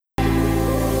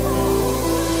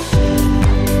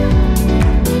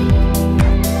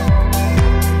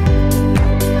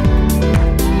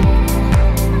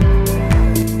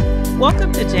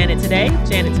today,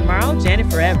 Janet tomorrow, Janet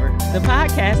forever. The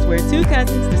podcast where two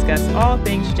cousins discuss all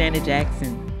things Janet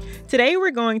Jackson. Today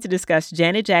we're going to discuss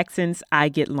Janet Jackson's I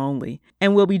Get Lonely.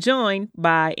 And we'll be joined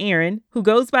by Aaron, who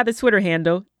goes by the Twitter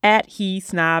handle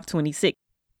 @HeSnob26.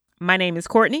 My name is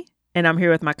Courtney, and I'm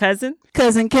here with my cousin.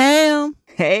 Cousin Kam.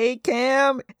 Hey,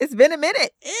 Kam. It's been a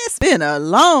minute. It's been a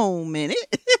long minute.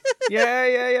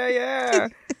 Yeah.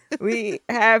 We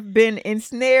have been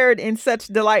ensnared in such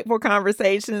delightful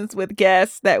conversations with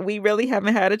guests that we really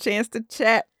haven't had a chance to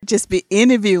chat. Just be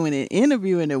interviewing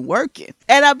and working.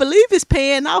 And I believe it's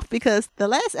paying off because the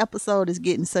last episode is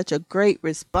getting such a great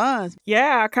response.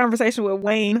 Yeah, our conversation with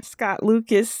Wayne Scott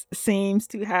Lucas seems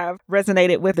to have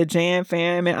resonated with the Jan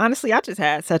fam. And honestly, I just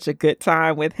had such a good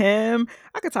time with him.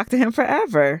 I could talk to him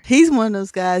forever. He's one of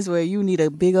those guys where you need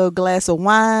a big old glass of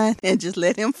wine and just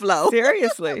let him flow.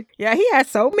 Seriously. Yeah, he has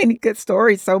so many good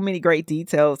stories, so many great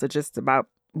details of just about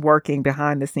working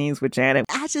behind the scenes with Janet.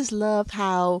 I just love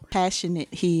how passionate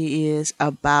he is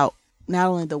about not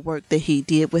only the work that he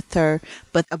did with her,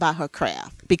 but about her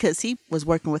craft, because he was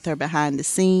working with her behind the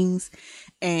scenes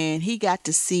and he got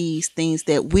to see things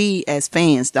that we as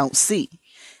fans don't see.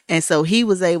 And so he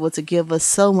was able to give us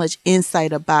so much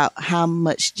insight about how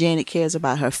much Janet cares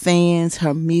about her fans,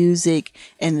 her music,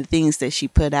 and the things that she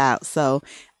put out. So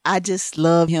I just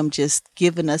love him just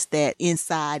giving us that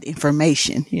inside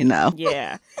information, you know?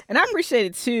 Yeah. And I appreciate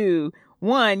it too.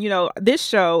 One, this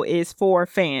show is for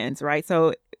fans, right?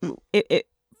 So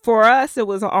for us, it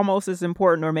was almost as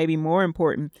important or maybe more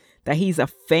important that he's a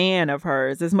fan of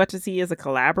hers as much as he is a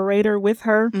collaborator with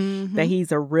her, that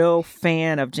he's a real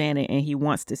fan of Janet and he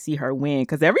wants to see her win,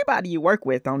 because everybody you work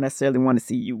with don't necessarily want to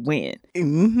see you win.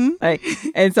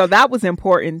 And so that was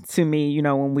important to me,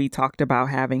 when we talked about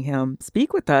having him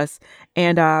speak with us.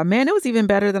 And man, it was even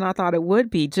better than I thought it would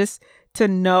be, just to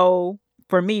know,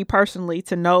 for me personally,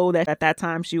 to know that at that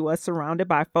time she was surrounded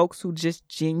by folks who just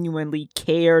genuinely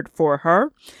cared for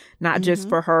her, not just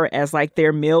for her as like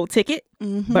their meal ticket,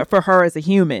 but for her as a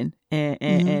human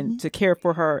and to care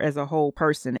for her as a whole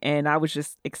person. And I was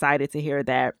just excited to hear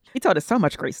that. He told us so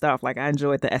much great stuff. Like I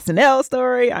enjoyed the SNL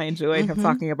story. I enjoyed him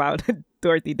talking about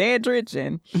Dorothy Dandridge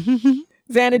and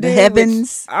Xanadu, the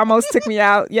heavens almost took me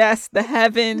out. Yes, the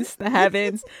heavens.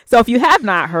 So if you have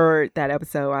not heard that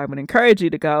episode, I would encourage you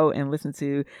to go and listen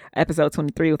to episode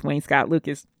 23 with Wayne Scott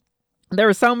Lucas. There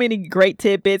were so many great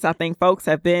tidbits. I think folks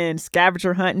have been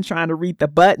scavenger hunting, trying to read the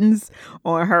buttons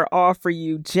on her All For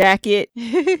You jacket,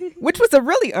 which was a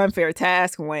really unfair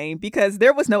task, Wayne, because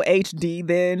there was no HD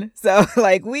then. So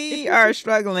we are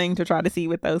struggling to try to see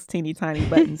what those teeny tiny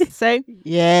buttons say.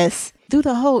 Yes. Through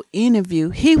the whole interview,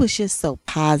 he was just so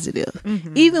positive.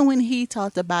 Even when he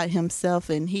talked about himself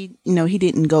and he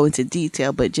didn't go into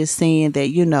detail, but just saying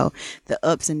that, the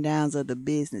ups and downs of the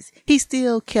business, he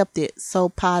still kept it so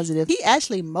positive. He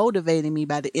actually motivated me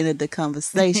by the end of the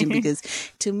conversation because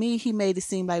to me, he made it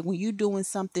seem like when you're doing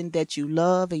something that you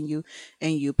love and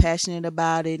you're passionate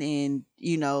about it and,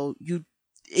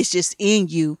 it's just in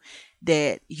you,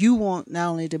 that you want not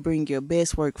only to bring your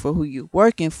best work for who you're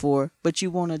working for, but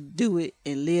you want to do it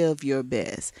and live your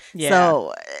best. Yeah.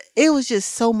 So it was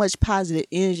just so much positive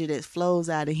energy that flows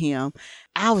out of him.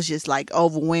 I was just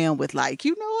overwhelmed with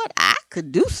what? I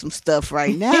could do some stuff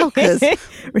right now because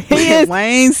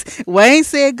Wayne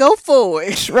said go for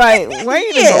it. Right.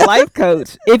 Wayne is a life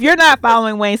coach. If you're not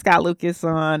following Wayne Scott Lucas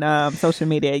on social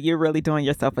media, you're really doing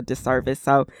yourself a disservice.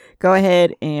 So go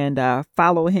ahead and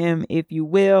follow him if you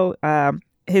will.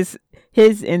 His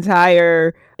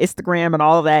entire Instagram and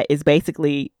all of that is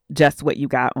basically just what you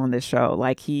got on this show.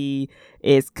 He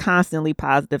is constantly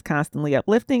positive, constantly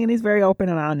uplifting, and he's very open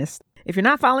and honest. If you're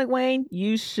not following Wayne,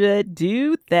 you should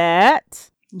do that.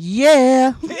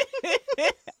 Yeah.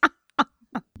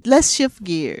 Let's shift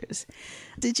gears.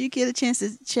 Did you get a chance to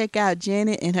check out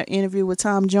Janet and her interview with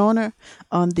Tom Joyner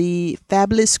on the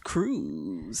Fabulous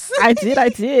Cruise? I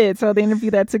did. So the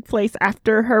interview that took place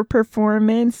after her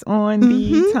performance on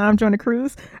the Tom Joyner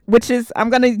cruise, which is, I'm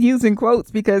going to use in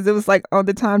quotes because it was on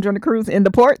the Tom Joyner cruise in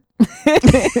the port at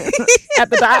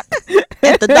the dock.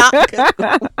 At the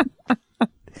dock.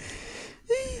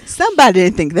 Somebody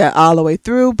didn't think that all the way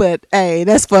through, but hey,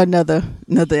 that's for another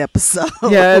episode.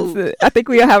 Yeah, I think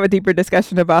we'll have a deeper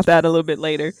discussion about that a little bit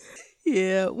later.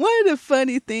 Yeah, one of the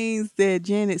funny things that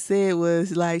Janet said was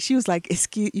she was like,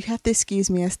 you have to excuse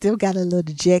me, I still got a little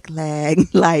jet lag.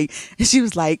 She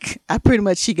was like,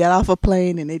 she got off a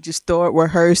plane and they just started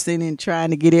rehearsing and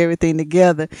trying to get everything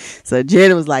together. So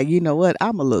Janet was like, you know what,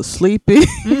 I'm a little sleepy.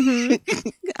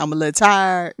 I'm a little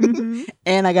tired.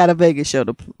 And I got a Vegas show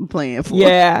to plan for.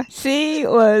 Yeah, she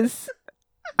was,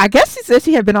 I guess she said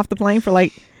she had been off the plane for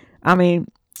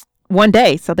one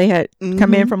day. So they had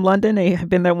come in Mhm. from London. They had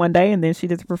been there one day, and then she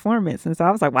did the performance. And so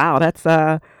I was like, wow, that's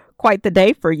quite the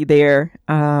day for you there.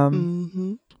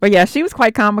 Mhm. But yeah, she was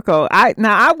quite comical.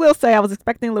 I will say I was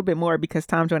expecting a little bit more because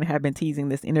Tom Joyner had been teasing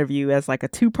this interview as like a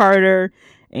two-parter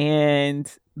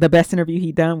and the best interview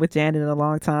he'd done with Janet in a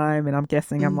long time. And I'm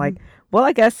guessing I'm like, well,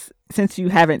 I guess since you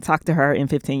haven't talked to her in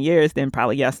 15 years, then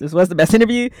probably yes, this was the best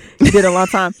interview you did in a long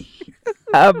time.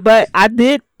 But I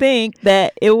did think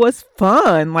that it was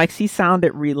fun. Like she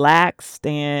sounded relaxed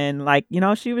and like,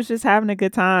 she was just having a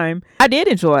good time. I did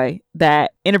enjoy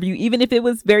that interview, even if it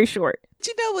was very short.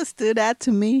 You know what stood out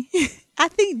to me? I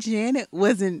think Janet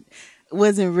wasn't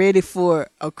ready for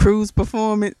a cruise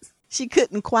performance. She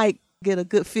couldn't quite get a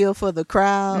good feel for the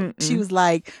crowd. Mm-mm. She was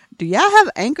like, "Do y'all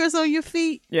have anchors on your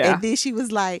feet?" Yeah. And then she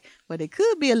was like, "Well, they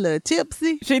could be a little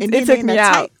tipsy." It took me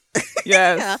out.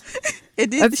 Yes.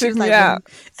 And then she was like, out.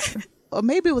 or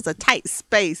maybe it was a tight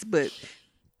space, but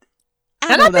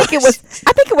I think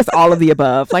it was all of the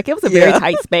above. Like it was a very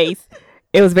tight space.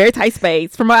 It was a very tight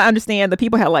space. From what I understand, the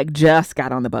people had like just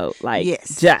got on the boat. Like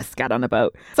just got on the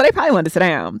boat. So they probably wanted to sit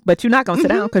down. But you're not going to sit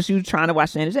down because you're trying to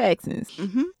watch Janet Jackson's.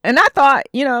 And I thought,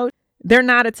 they're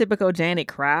not a typical Janet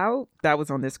crowd that was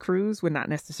on this cruise. Would not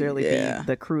necessarily be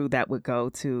the crew that would go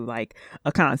to like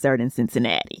a concert in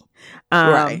Cincinnati.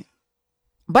 Right.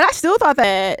 But I still thought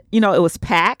that, it was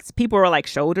packed. People were like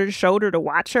shoulder to shoulder to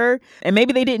watch her. And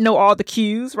maybe they didn't know all the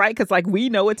cues, right? Because like we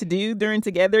know what to do during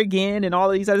Together Again and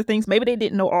all of these other things. Maybe they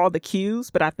didn't know all the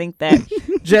cues. But I think that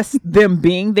just them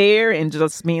being there and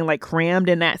just being like crammed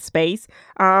in that space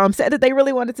said that they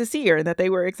really wanted to see her and that they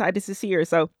were excited to see her.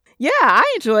 So yeah, I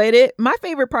enjoyed it. My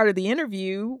favorite part of the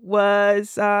interview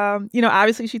was,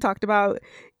 obviously she talked about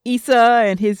Issa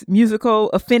and his musical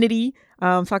affinity.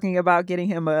 Talking about getting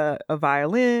him a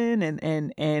violin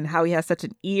and how he has such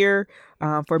an ear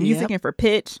for music and for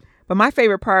pitch. But my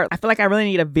favorite part, I feel like I really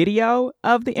need a video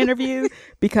of the interview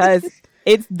because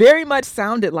it very much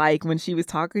sounded like when she was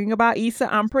talking about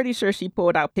Issa, I'm pretty sure she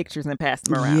pulled out pictures and passed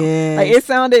them around. Yes. Like it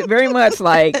sounded very much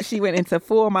like she went into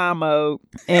full mom mode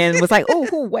and was like,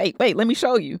 oh, wait, let me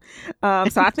show you. So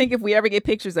I think if we ever get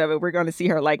pictures of it, we're going to see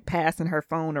her like passing her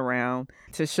phone around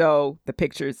to show the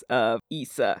pictures of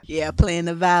Issa. Yeah, playing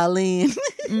the violin.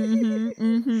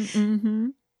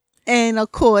 And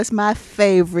of course, my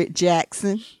favorite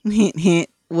Jackson, hint, hint,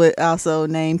 what also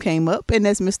name came up, and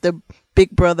that's Mr.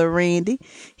 Big Brother Randy.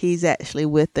 He's actually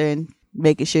with her and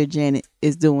making sure Janet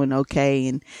is doing okay.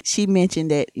 And she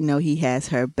mentioned that, he has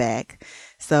her back.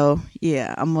 So,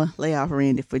 yeah, I'm going to lay off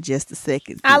Randy for just a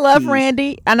second. I love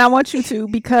Randy, and I want you to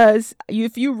because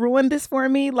if you ruin this for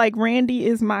me, like Randy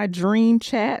is my dream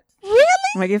chat. Really?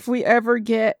 Like if we ever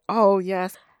get, oh,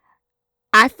 yes.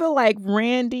 I feel like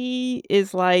Randy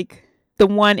is like the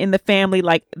one in the family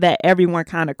like that everyone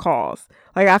kind of calls.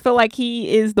 Like I feel like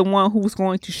he is the one who's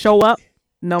going to show up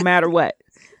no matter what.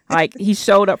 Like he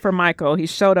showed up for Michael, he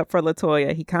showed up for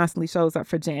LaToya, he constantly shows up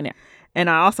for Janet. And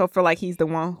I also feel like he's the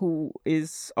one who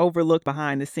is overlooked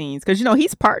behind the scenes because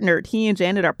he and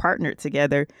Janet are partnered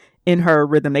together in her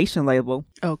Rhythm Nation label.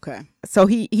 Okay. So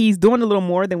he's doing a little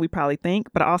more than we probably think,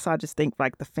 but also I just think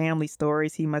like the family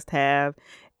stories he must have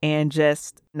and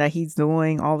just that he's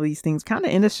doing all these things kind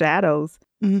of in the shadows.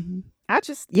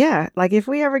 Like if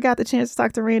we ever got the chance to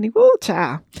talk to Randy, woo,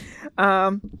 child.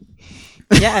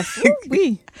 Yes,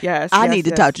 I need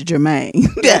to talk to Jermaine.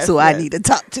 That's who I need to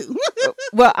talk to.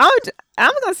 Well,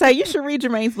 I'm gonna say you should read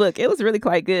Jermaine's book. It was really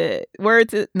quite good.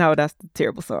 No, that's the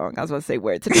terrible song. I was gonna say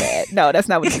Word to Dad. No, that's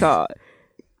not what it's called.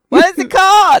 What is it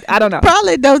called? I don't know.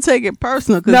 Probably Don't Take It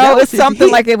Personal. No, it's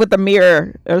something like it with the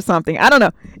mirror or something. I don't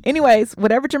know. Anyways,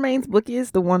 whatever Jermaine's book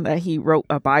is, the one that he wrote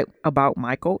about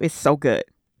Michael is so good.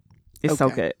 It's so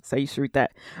good. So you should read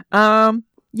that.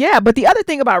 But the other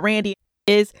thing about Randy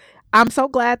is I'm so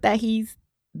glad that he's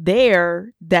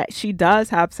there, that she does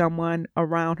have someone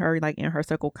around her, like in her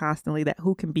circle constantly, that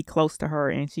who can be close to her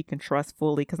and she can trust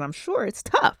fully. Because I'm sure it's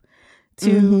tough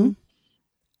to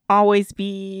always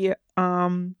be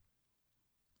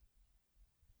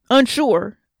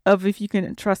unsure of if you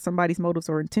can trust somebody's motives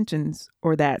or intentions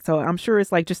or that. So I'm sure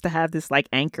it's like just to have this like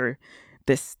anchor,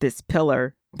 this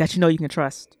pillar that you can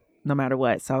trust no matter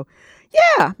what. So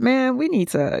yeah, man, we need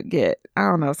to get, I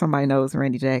don't know if somebody knows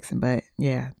Randy Jackson, but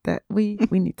yeah, that we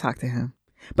need to talk to him.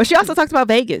 But she also talked about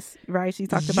Vegas, right? She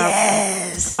talked about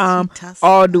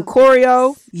all new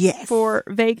choreo for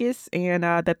Vegas, and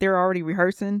that they're already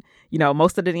rehearsing.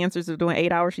 Most of the dancers are doing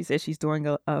 8 hours. She said she's doing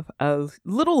a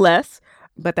little less,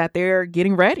 but that they're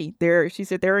getting ready. She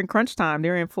said they're in crunch time.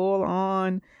 They're in full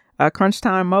on crunch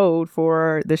time mode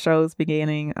for the shows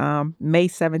beginning May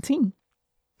 17th.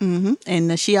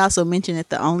 And she also mentioned that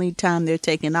the only time they're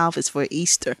taking off is for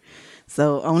Easter.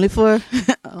 So only for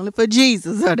only for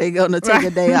Jesus are they going to take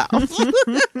a day off.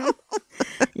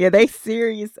 Yeah, they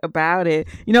serious about it.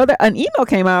 You know, an email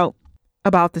came out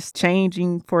about this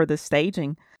changing for the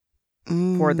staging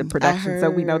for the I production. So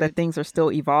we know that heard. things are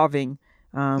still evolving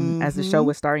as the show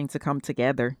was starting to come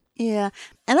together. Yeah,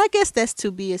 and I guess that's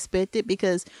to be expected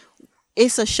because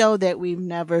it's a show that we've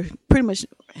never pretty much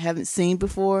haven't seen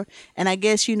before. And I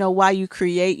guess, while you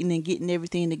creating and getting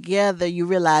everything together, you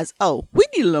realize, oh, we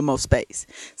need a little more space.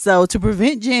 So to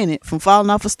prevent Janet from falling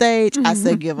off a stage, I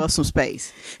say give her some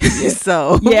space. Yeah.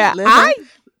 So Yeah,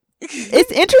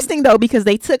 it's interesting though because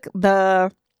they took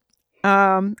the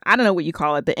I don't know what you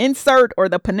call it, the insert or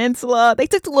the peninsula. They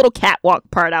took the little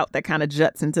catwalk part out that kind of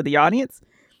juts into the audience.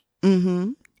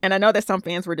 And I know that some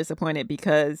fans were disappointed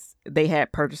because they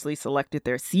had purposely selected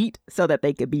their seat so that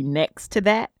they could be next to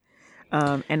that.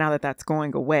 And now that that's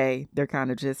going away, they're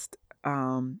kind of just,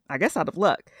 I guess, out of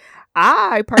luck.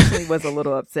 I personally was a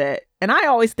little upset. And I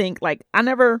always think, I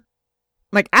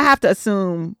have to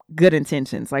assume good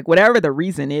intentions. Like, whatever the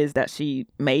reason is that she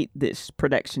made this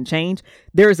production change,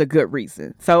 there's a good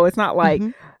reason. So it's not like,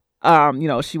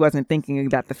 she wasn't thinking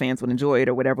that the fans would enjoy it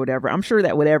or whatever. I'm sure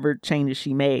that whatever changes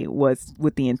she made was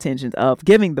with the intentions of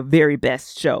giving the very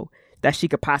best show that she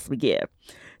could possibly give.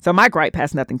 So my gripe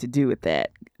has nothing to do with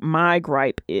that. My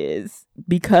gripe is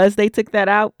because they took that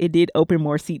out, it did open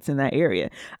more seats in that area.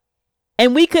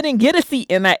 And we couldn't get a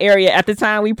seat in that area at the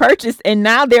time we purchased, and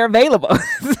now they're available.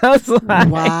 So it's like,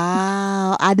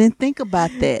 wow, I didn't think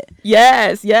about that.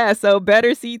 Yes. So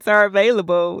better seats are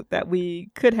available that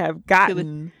we could have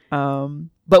gotten,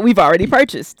 but we've already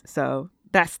purchased. So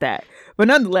that's that. But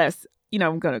nonetheless,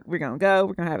 we're gonna go.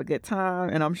 We're gonna have a good time,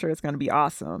 and I'm sure it's gonna be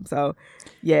awesome. So,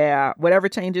 yeah, whatever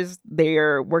changes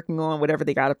they're working on, whatever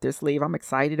they got up their sleeve, I'm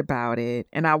excited about it.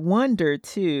 And I wonder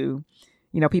too.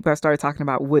 People have started talking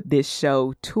about would this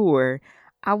show tour.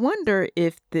 I wonder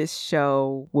if this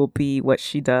show will be what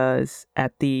she does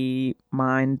at the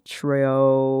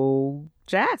Montreal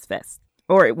Jazz Fest,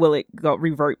 or will it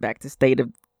revert back to State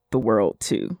of the World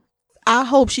too? I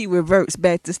hope she reverts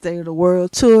back to State of the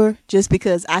World tour just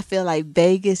because I feel like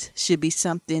Vegas should be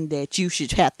something that you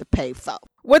should have to pay for.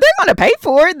 Well, they're going to pay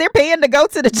for it. They're paying to go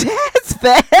to the Jazz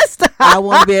Fest. I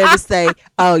want to be able to say,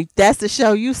 oh, that's the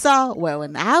show you saw? Well,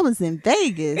 when I was in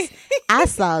Vegas, I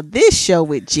saw this show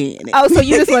with Janet. Oh, so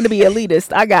you just want to be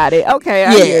elitist. I got it. Okay,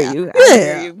 I hear you. I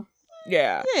hear you.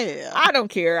 Yeah. I don't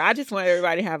care. I just want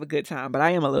everybody to have a good time, but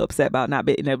I am a little upset about not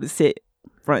being able to sit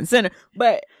front and center.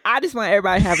 But I just want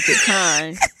everybody to have a good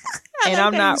time. And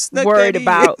I'm not worried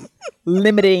about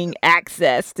limiting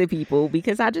access to people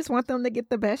because I just want them to get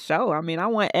the best show. I mean, I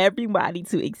want everybody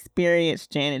to experience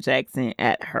Janet Jackson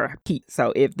at her peak.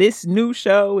 So if this new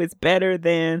show is better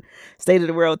than State of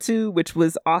the World 2, which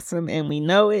was awesome and we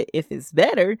know it, if it's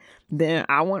better, then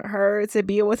I want her to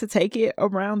be able to take it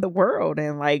around the world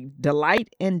and like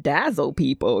delight and dazzle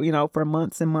people, for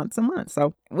months and months and months.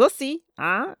 So we'll see.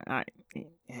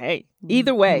 Hey,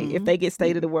 either way, if they get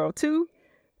State of the World 2,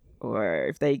 or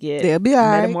if they get they'll be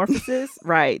all Metamorphosis,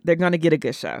 right, they're going to get a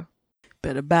good show.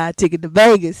 Better buy a ticket to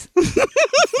Vegas.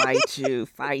 Fight you.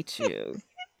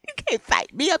 You can't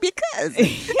fight me. I'm your cousin.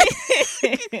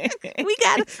 we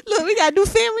gotta do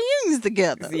family reunions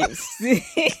together.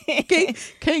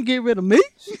 Can't get rid of me.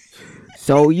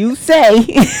 So you say.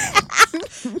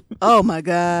 Oh my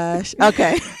gosh.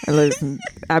 Okay. Listen,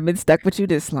 I've been stuck with you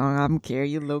this long. I'm gonna carry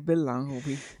you a little bit longer.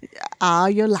 All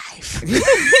your life.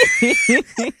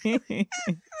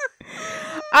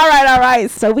 All right.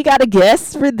 So we got a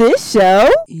guest for this show.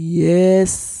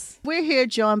 Yes. We're here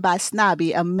joined by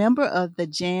Snobby, a member of the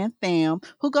Jan fam,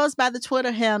 who goes by the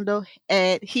Twitter handle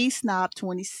at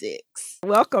HeSnob26.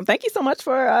 Welcome. Thank you so much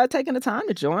for taking the time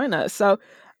to join us. So,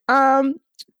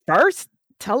 first,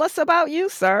 tell us about you,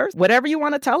 sir. Whatever you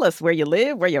want to tell us, where you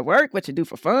live, where you work, what you do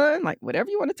for fun, like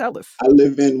whatever you want to tell us. I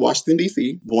live in Washington,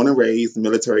 D.C., born and raised,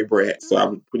 military brat. So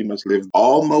I've pretty much lived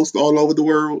almost all over the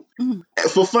world.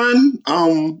 For fun,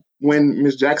 when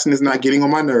Miss Jackson is not getting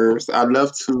on my nerves, I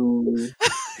love to...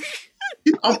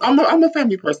 I'm a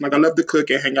family person. Like, I love to cook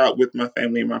and hang out with my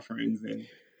family and my friends and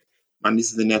my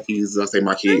nieces and nephews. I say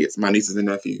my kids, my nieces and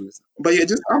nephews. But yeah,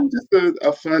 I'm just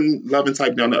a fun, loving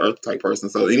type, down to earth type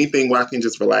person. So anything where I can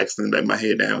just relax and let my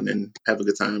head down and have a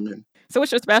good time. And so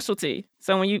what's your specialty?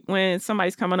 So when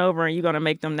somebody's coming over and you're gonna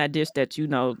make them that dish that you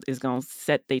know is gonna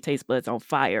set their taste buds on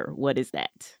fire, what is that?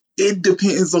 It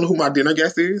depends on who my dinner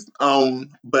guest is.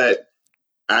 But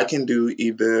I can do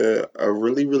either a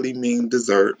really, really mean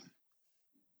dessert,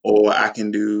 or I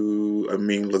can do a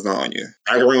mean lasagna.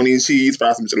 Macaroni and cheese,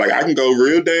 fry some shit. Like, I can go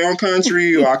real down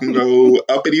country, or I can go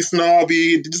uppity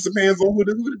snobby. It just depends on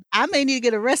who. I may need to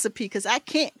get a recipe because I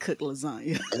can't cook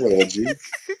lasagna. Oh, gee.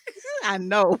 I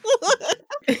know.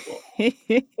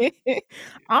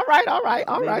 All right.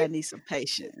 Maybe I need some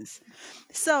patience.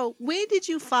 So, when did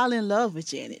you fall in love with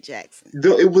Janet Jackson?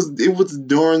 It was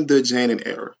during the Janet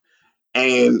era.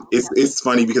 And it's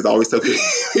funny because I always tell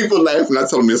people laugh when I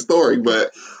tell them this story,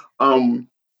 but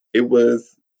it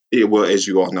was as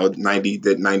you all know,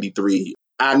 93.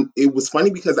 It was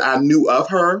funny because I knew of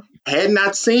her, had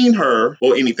not seen her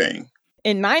or anything.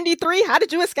 In 93, how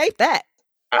did you escape that?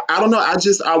 I don't know. I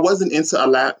wasn't into a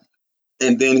lot.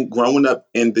 And then growing up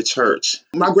in the church,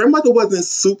 my grandmother wasn't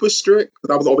super strict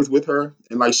because I was always with her.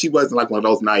 And like, she wasn't like one of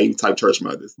those naive type church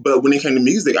mothers. But when it came to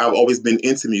music, I've always been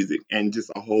into music and just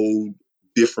a whole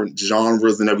different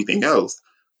genres and everything else.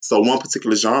 So one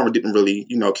particular genre didn't really,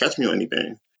 catch me or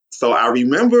anything. So I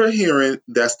remember hearing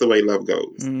That's the Way Love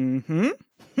Goes. Mm-hmm.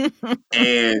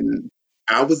 And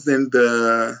I was in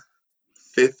the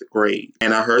 5th grade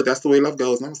and I heard That's the Way Love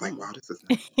Goes. And I was like, wow, this is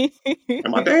nice. And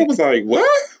my dad was like, what?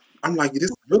 I'm like, this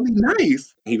is really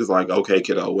nice. He was like, okay,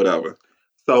 kiddo, whatever.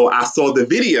 So I saw the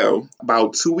video.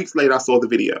 About 2 weeks later, I saw the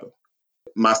video.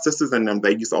 My sisters and them,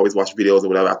 they used to always watch videos or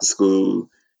whatever after school.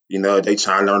 They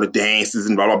trying to learn the dances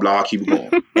and blah, blah, blah, keep it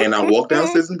going. And I walked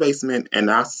downstairs in the basement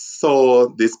and I saw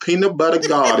this peanut butter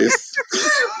goddess.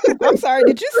 I'm sorry,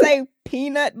 did you say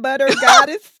peanut butter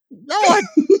goddess? Lord,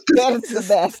 that is the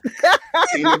best.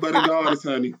 Peanut butter goddess,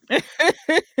 honey.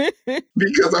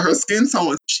 Because of her skin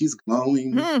tone, she's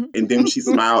glowing. And then when she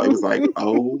smiled, it was like,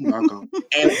 oh my God.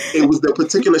 And it was the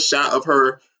particular shot of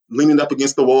her leaning up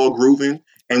against the wall, grooving.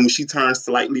 And when she turned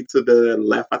slightly to the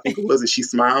left, I think it was, and she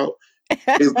smiled,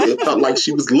 it felt like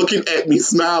she was looking at me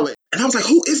smiling. And I was like,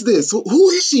 who is this? Who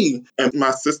is she? And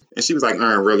my sister, and she was like,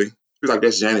 really? She was like,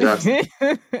 that's Janet Jackson.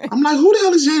 I'm like, who the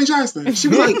hell is Janet Jackson? She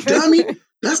was like, dummy,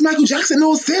 that's Michael Jackson's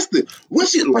little sister. What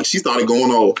she, like, she started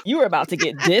going off. You were about to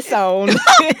get disowned.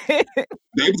 They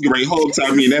was getting whole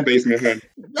time me in that basement, honey.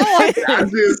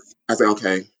 I said,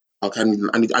 okay, I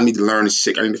need to learn this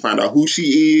chick. I need to find out who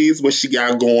she is, what she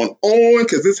got going on,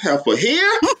 because it's her for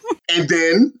here. And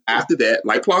then after that,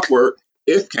 like clockwork,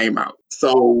 If came out.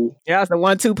 So yeah, it's a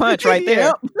 1-2 punch right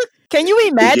there. Can you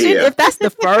imagine if that's the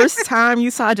first time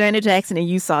you saw Janet Jackson and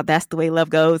you saw That's the Way Love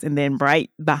Goes, and then right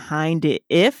behind it,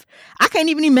 If? I can't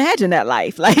even imagine that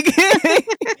life. Like,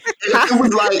 it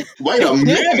was like, wait a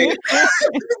minute. It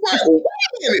was like, wait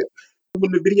a minute.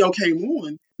 When the video came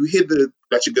on, you hear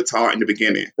that's your guitar in the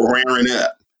beginning, raring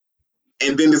up.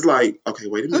 And then it's like, okay,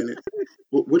 wait a minute.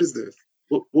 What is this?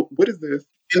 What is this?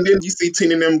 And then you see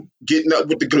Tina and them getting up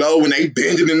with the glow and they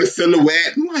bending in the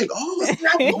silhouette. I'm like, oh, it's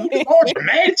not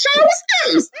dramatic. What's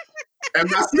this? And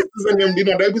my sisters and them,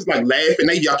 they was like laughing,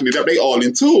 they yucking it up, they all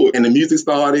into it. And the music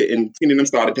started and Tina and them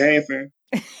started dancing.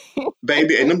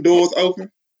 Baby, and them doors open.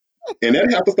 And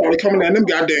that heifer started coming down them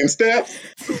goddamn steps.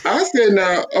 I said,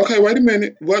 now, okay, wait a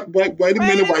minute. Wait a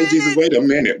minute, white Jesus, wait a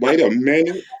minute.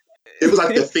 It was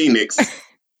like the Phoenix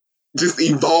just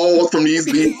evolved from these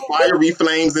fiery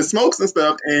flames and smokes and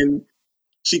stuff. And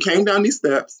she came down these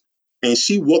steps and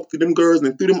she walked through them girls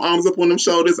and threw them arms up on them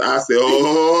shoulders. I said,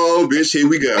 oh, bitch, here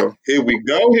we go. And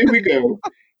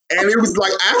it was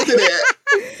like, after that,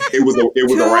 it was a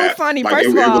wrap. Funny. Like,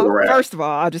 First of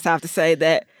all, I'll just have to say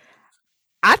that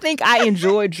I think I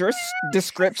enjoyed your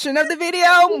description of the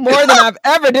video more than I've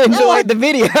ever enjoyed the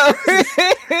video.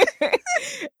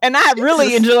 And I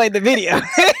really enjoyed the video.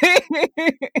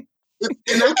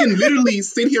 And I can literally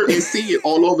sit here and see it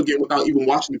all over again without even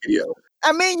watching the video.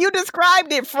 I mean, you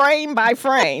described it frame by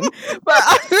frame, but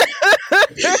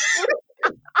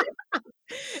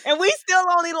and we still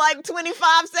only like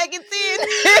 25 seconds in.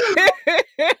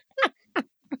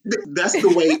 That's the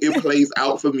way it plays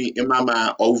out for me in my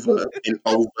mind over and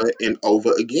over and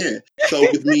over again. So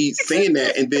with me saying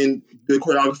that and then the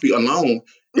choreography alone,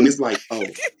 and it's like, oh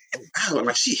wow,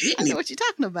 like she hit me. I know what you're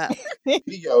talking about.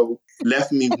 Video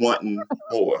left me wanting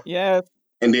more. Yes.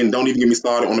 And then don't even get me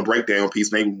started on the breakdown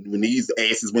piece. When these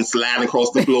asses went sliding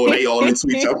across the floor, they all into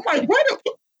each other. I'm like, what?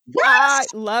 I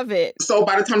love it. So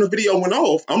by the time the video went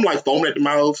off, I'm like foaming at the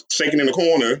mouth, shaking in the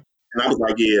corner. And I was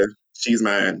like, yeah, she's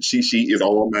mine. She is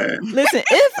all mine. Listen,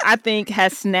 If, I think,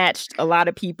 has snatched a lot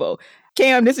of people.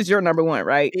 Kam, this is your number one,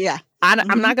 right? Yeah.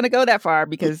 I'm not going to go that far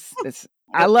because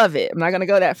I love it. I'm not going to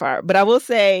go that far. But I will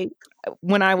say,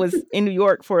 when I was in New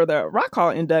York for the Rock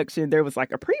Hall induction, there was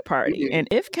like a pre-party. And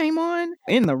If came on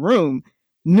in the room.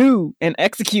 knew and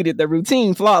executed the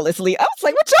routine flawlessly. I was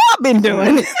like, what y'all been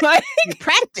doing? Like, You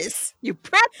practiced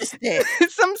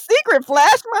it. some secret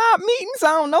flash mob meetings I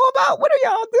don't know about. What are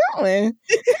y'all doing?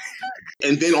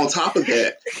 And then on top of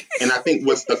that, and I think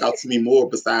what stuck out to me more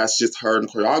besides just her and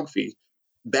choreography,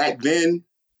 back then,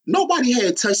 nobody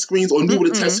had touch screens or knew what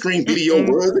a touch screen video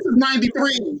was. This is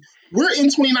 93. We're in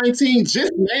 2019,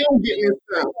 just now getting this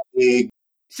stuff.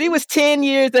 She was 10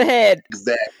 years ahead.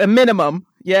 Exactly. A minimum.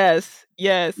 Yes.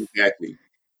 Exactly.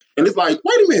 And it's like,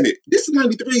 wait a minute, this is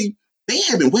 93. They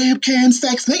having webcam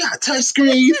sex. They got touch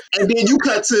screens. And then you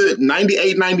cut to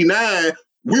 98, 99.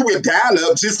 We were dial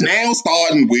up just now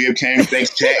starting webcam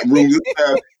sex, chat rooms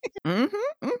and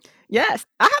stuff. Yes.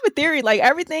 I have a theory, like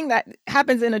everything that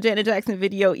happens in a Janet Jackson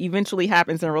video eventually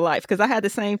happens in real life. Because I had the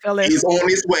same feeling. It's on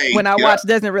its way. When I watched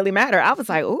Doesn't Really Matter. I was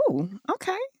like, ooh,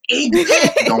 okay.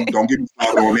 Exactly. Don't get me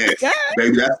started on that. Yeah.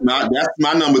 Baby, that's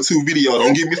my number 2 video.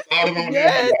 Don't get me started on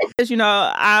that. As you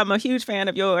know, I'm a huge fan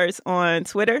of yours on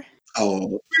Twitter.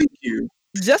 Oh, thank you.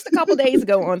 Just a couple days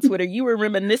ago on Twitter, you were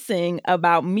reminiscing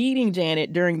about meeting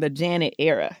Janet during the Janet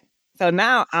era. So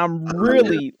now I'm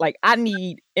really like, I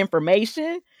need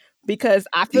information because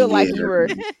I feel like you were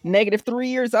 -3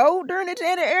 years old during the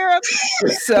Janet era.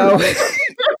 So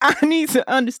I need to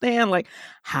understand, like,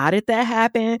 how did that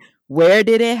happen? Where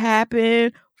did it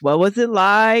happen? What was it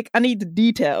like? I need the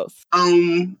details.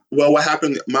 Well, what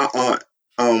happened, my aunt,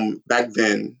 back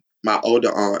then, my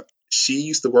older aunt, she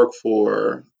used to work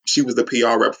she was the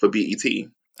PR rep for BET.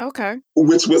 Okay.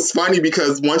 Which was funny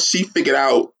because once she figured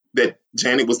out that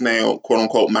Janet was now, quote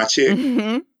unquote, my chick,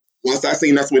 once I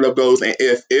seen That's Where Love Goes, and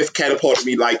if catapulted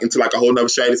me like into like a whole nother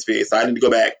stratosphere, so I need to go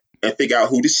back and figure out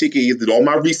who the chick is, did all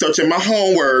my research and my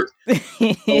homework.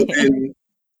 And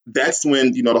that's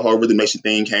when, the whole Rhythm Nation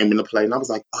thing came into play. And I was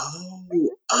like, oh.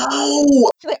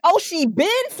 She's like, she been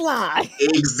fly.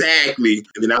 Exactly.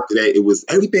 And then after that, it was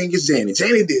everything is Janet.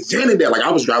 Janet this, Janet that. Like,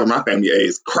 I was driving my family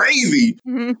ass crazy.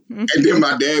 And then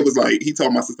my dad was like, he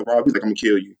told my sister Rob, he's like, I'm going to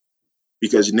kill you.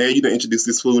 Because now you done introduced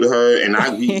this fool to her. And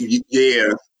like, he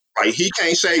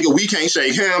can't shake her, we can't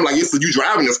shake him. Like, you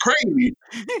driving us crazy.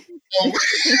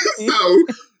 So,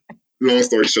 long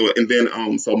story short. And then,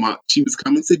 she was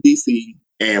coming to DC.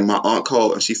 And my aunt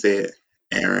called and she said,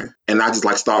 Aaron. And I just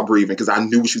like stopped breathing because I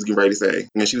knew what she was getting ready to say.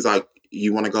 And she was like,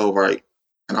 you want to go, right?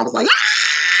 And I was like,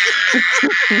 ah!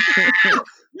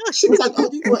 She was like, oh,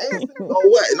 you going to answer or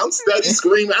what? And I'm steady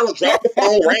screaming. I dropped the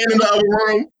phone, ran in the other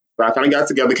room. So I finally got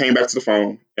together, came back to the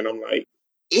phone. And I'm like,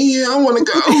 yeah, I want to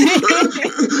go.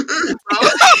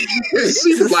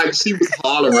 She was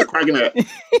hollering, cracking up.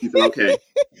 She said, okay.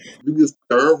 We was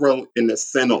third row in the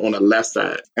center on the left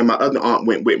side. And my other aunt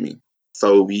went with me.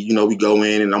 So we go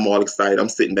in and I'm all excited. I'm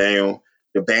sitting down.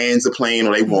 The bands are playing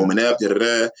or they warming up.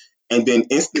 And then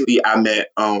instantly I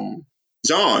met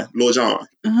John, Lil John.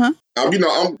 I'm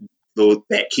little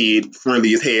fat kid,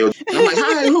 friendly as hell. And I'm like,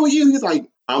 hi, who are you? He's like,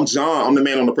 I'm John. I'm the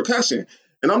man on the percussion.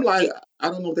 And I'm like, I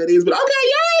don't know what that is, but okay,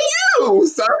 yeah, you.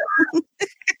 So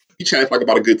he chatted for like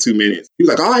about a good 2 minutes. He was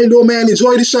like, all right, little man,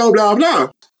 enjoy the show, blah, blah.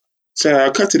 So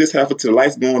I cut to this half until the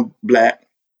lights going black.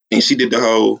 And she did the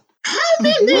whole, and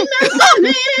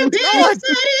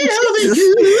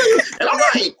I'm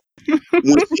like,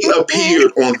 when she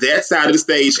appeared on that side of the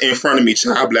stage in front of me,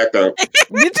 child blacked out.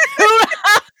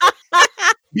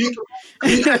 She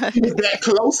was that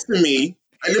close to me,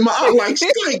 and then my aunt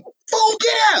she's like, oh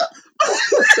yeah.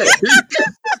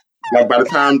 Like by the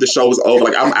time the show was over,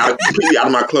 like I'm completely out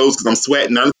of my clothes because I'm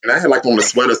sweating, and I had like on a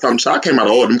sweater or something. So I came out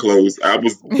of all them clothes. I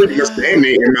was pretty much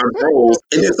standing in my drawers,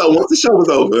 and then so once the show was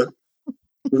over.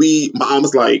 My aunt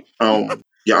was like,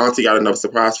 your auntie got another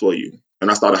surprise for you. And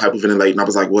I started hyperventilating. I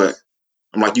was like, what?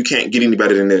 I'm like, you can't get any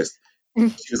better than this.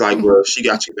 She was like, well, she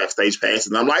got you backstage passes.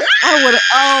 And I'm like,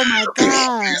 oh my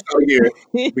God. So yeah,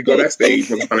 we go backstage.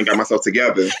 Once I finally got myself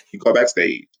together, we go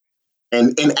backstage.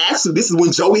 And actually, this is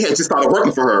when Joey had just started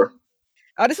working for her.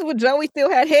 Oh, this is when Joey still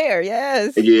had hair,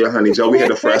 yes. Yeah, honey, Joey had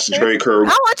the fresh Jerry curl. I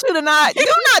want you to do not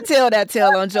tell that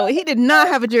tale on Joey. He did not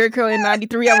have a Jerry curl in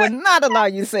 93. I would not allow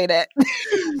you to say that.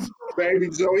 Baby,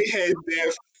 Joey had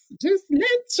that. Just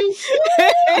let you.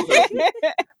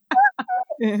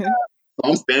 So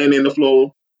I'm standing in the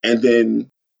floor, and then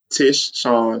Tish,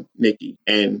 Sean, Nikki,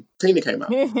 and Tina came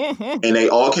out. And they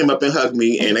all came up and hugged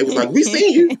me, and they was like, we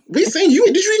seen you. Did you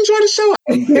enjoy the show?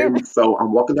 And then, so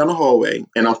I'm walking down the hallway,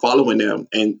 and I'm following them.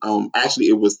 And actually,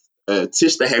 it was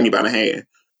Tish that had me by the hand.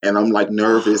 And I'm like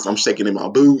nervous. I'm shaking in my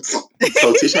boots.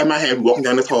 So Tish had my hand walking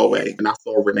down this hallway, and I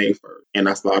saw Renee first, and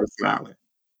I started smiling.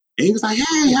 And he was like,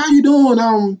 hey, how you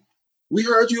doing? We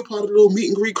heard you a part of the little meet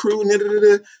and greet crew.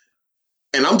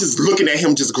 And I'm just looking at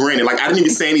him, just grinning. Like, I didn't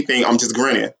even say anything. I'm just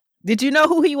grinning. Did you know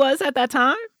who he was at that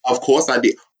time? Of course I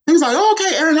did. He was like, oh,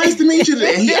 okay, Aaron, nice to meet you.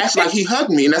 And he actually like he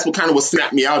hugged me, and that's what kind of what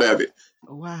snapped me out of it.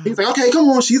 Wow. He was like, okay, come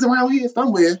on, she's around here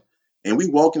somewhere. And we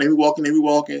walking, and we walking, and we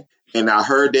walking. And I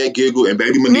heard that giggle, and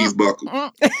baby, my knees buckled.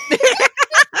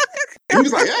 He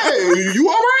was like, hey, you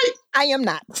all right? I am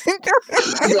not.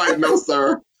 I'm like, no,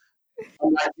 sir.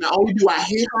 I'm like, not only do I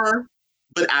hear her,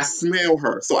 but I smell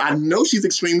her. So I know she's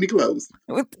extremely close.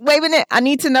 Wait a minute. I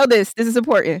need to know this. This is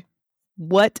important.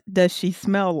 What does she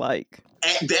smell like?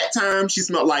 At that time, she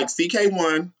smelled like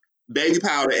CK1, baby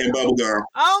powder, and bubble gum.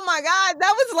 Oh my God.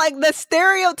 That was like the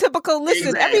stereotypical. Listen,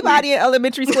 Exactly. Everybody in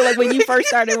elementary school, like when you first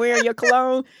started wearing your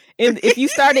cologne, and if you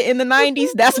started in the 90s,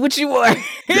 that's what you wore.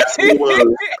 That's what it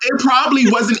was. It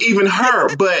probably wasn't even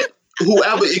her, but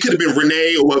whoever, it could have been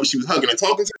Renee or whoever she was hugging and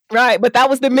talking to. Right, but that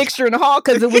was the mixture in the hall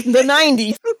because it was the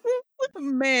 90s.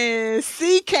 Man,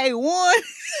 CK1.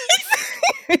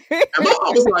 And my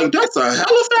mom was like, that's a hell of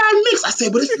a fine mix. I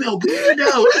said, but it smells good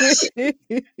though.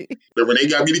 But Renee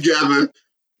got me together.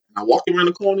 I walked around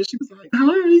the corner. She was like,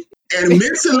 hi. And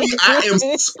mentally, I am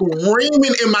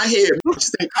screaming in my head.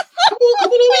 She said, come on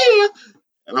over here.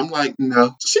 And I'm like,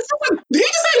 no. She's like, did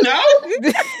you say no?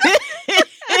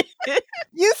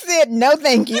 You said no,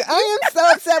 thank you. I am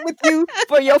so upset with you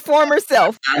for your former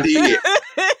self. I did.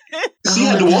 She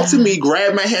had to walk to me,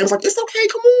 grab my hand, was like, it's okay,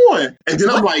 come on. And then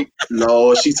I'm like,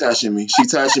 Lord, she touching me. She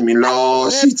touching me.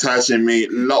 Lord, she touching me.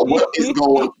 Lord, what is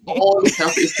going on? This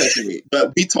house is touching me.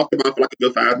 But we talked about it for like a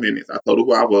good 5 minutes. I told her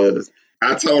who I was.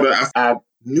 I told her I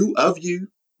knew of you.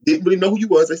 Didn't really know who you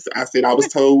was. I said I was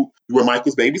told you were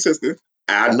Michael's baby sister.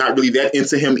 I'm not really that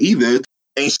into him either.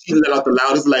 And she let out the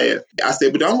loudest laugh. I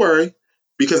said, but don't worry,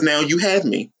 because now you have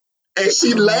me. And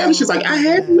she laughed. She's like, I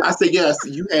have you. I said, yes,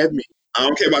 you have me. I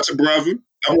don't care about your brother.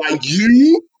 I'm like,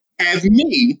 you have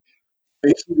me.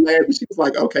 And she laughed and she was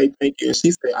like, okay, thank you. And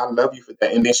she said, I love you for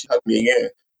that. And then she hugged me again.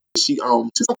 She's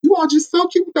like, you are just so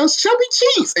cute with those chubby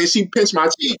cheeks. And she pinched my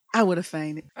cheek. I would have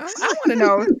fainted. I want to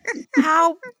know,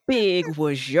 how big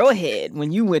was your head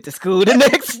when you went to school the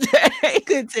next day?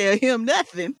 Couldn't tell him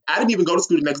nothing. I didn't even go to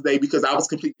school the next day because I was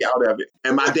completely out of it.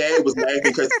 And my dad was laughing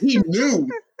because he knew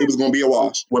it was going to be a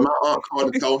wash. When my aunt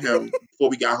called and told him before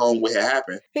we got home what had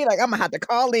happened. He like, I'm going to have to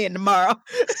call in tomorrow.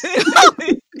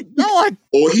 Lord.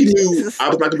 Or he knew I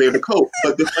was not going to be able to cope.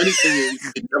 But the funny thing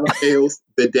is, it never fails.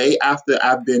 The day after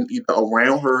I've been either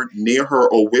around her, near her,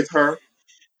 or with her,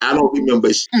 I don't remember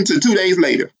until 2 days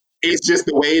later. It's just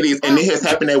the way it is. And it has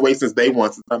happened that way since day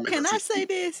one. Can I say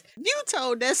this? You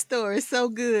told that story so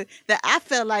good that I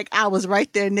felt like I was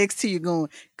right there next to you going,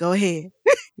 go ahead.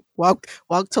 Walk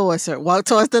towards her. Walk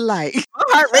towards the light. My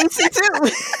heart racing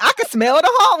too. I can smell the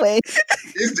hallway.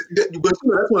 But that's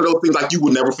one of those things like you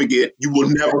will never forget. You will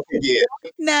never forget.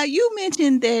 Now, you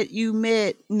mentioned that you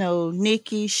met,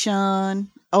 Nikki,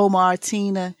 Sean, Omar,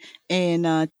 Tina,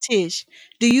 and Tish.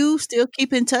 Do you still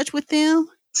keep in touch with them?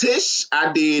 Tish,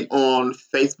 I did on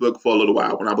Facebook for a little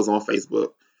while when I was on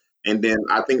Facebook. And then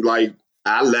I think like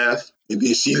I left and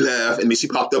then she left and then she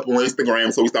popped up on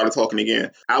Instagram. So we started talking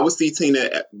again. I would see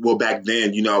Tina, well, back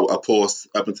then, of course,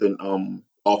 up until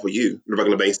off of you on a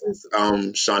regular basis.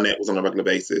 Shawnette was on a regular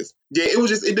basis. Yeah,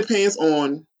 it depends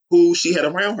on who she had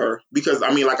around her. Because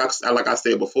I mean, like I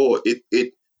said before,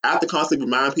 I have to constantly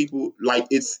remind people like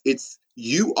it's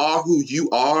you are who you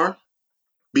are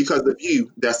because of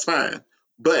you. That's fine.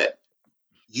 But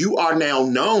you are now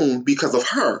known because of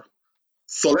her.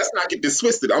 So let's not get this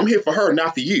twisted. I'm here for her,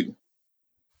 not for you.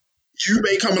 You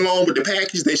may come along with the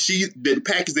package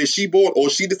that she bought or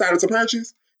she decided to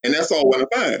purchase, and that's all well and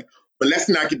fine. But let's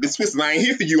not get this twisted. I ain't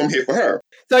here for you. I'm here for her.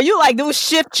 So you like do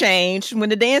shift change. When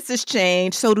the dances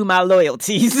change, so do my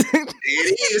loyalties.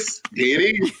 It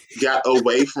is. Got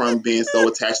away from being so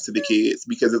attached to the kids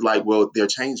because it's like, well, they're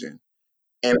changing.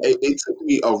 And it took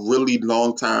me a really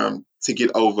long time to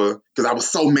get over because I was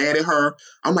so mad at her.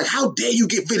 I'm like, how dare you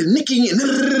get rid of Nikki and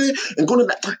go to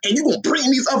that, and you gonna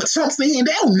bring these other chumps in?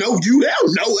 They don't know you. They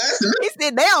don't know us. He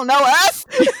said they don't know us.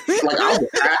 Like I was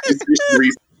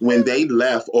happy when they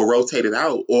left or rotated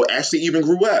out or actually even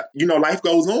grew up. Life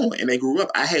goes on and they grew up.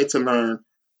 I had to learn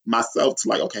myself to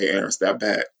like, okay, Aaron, step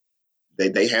back.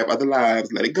 They have other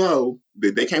lives. Let it go.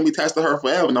 They can't be attached to her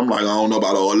forever. And I'm like, I don't know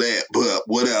about all that, but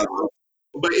whatever.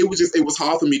 But it was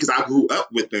hard for me because I grew up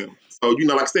with them. So,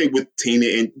 like I say, with Tina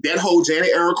and that whole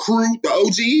Janet era crew, the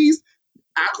OGs,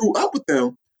 I grew up with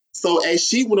them. So as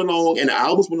she went along and the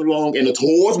albums went along and the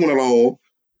tours went along,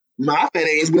 my fat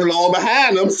ass went along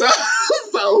behind them.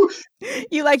 So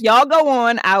you like, y'all go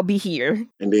on, I'll be here.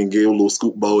 And then Gail, little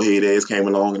scoop bowl head ass came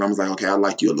along and I was like, okay, I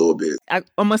like you a little bit. I'm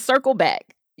going to circle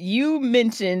back. You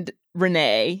mentioned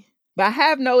Renee, But I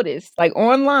have noticed, like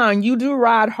online, you do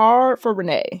ride hard for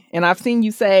Renee. And I've seen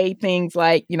you say things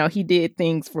like, he did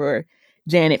things for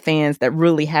Janet fans that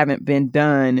really haven't been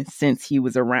done since he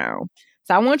was around.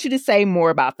 So I want you to say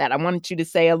more about that. I want you to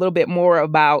say a little bit more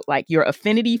about like your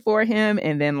affinity for him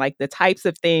and then like the types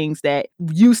of things that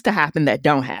used to happen that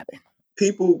don't happen.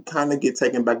 People kind of get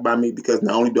taken back by me because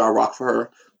not only do I rock for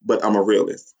her, but I'm a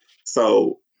realist.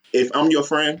 So if I'm your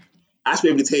friend, I should be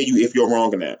able to tell you if you're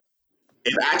wrong or not.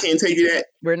 If I can't tell you that,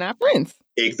 we're not friends.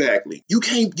 Exactly. You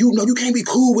can't be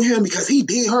cool with him because he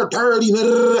did her dirty. Blah,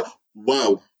 blah, blah.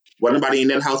 Whoa. Wasn't nobody in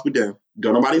that house with them.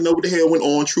 Don't nobody know what the hell went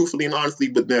on, truthfully and honestly,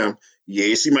 but them.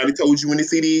 Yeah, she might have told you in the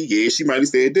CD. Yeah, she might have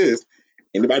said this.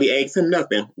 Anybody asked him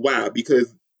nothing. Why?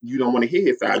 Because you don't want to hear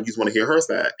his side. You just want to hear her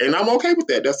side. And I'm okay with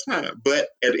that. That's fine. But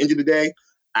at the end of the day,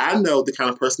 I know the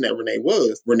kind of person that Renee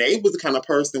was. Renee was the kind of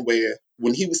person where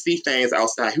when he would see fans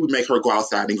outside, he would make her go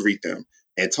outside and greet them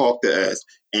and talk to us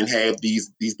and have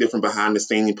these different behind the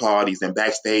scene parties and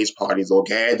backstage parties or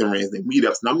gatherings and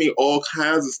meetups. And I mean, all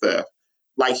kinds of stuff.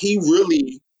 Like, he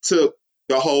really took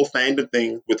the whole fandom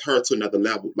thing with her to another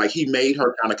level. Like, he made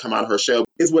her kind of come out of her shell.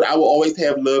 It's what I will always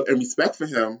have love and respect for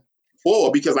him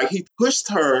for, because like he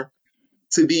pushed her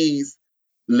to these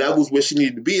levels where she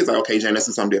needed to be. It's like, okay, Jen, let's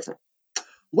do something different.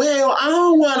 Well, I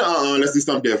don't want to, let's do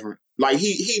something different. Like,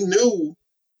 he knew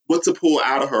what to pull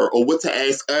out of her or what to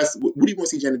ask us. What do you want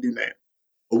to see Janet do now?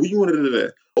 Or what do you want to do?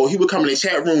 Or he would come in the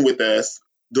chat room with us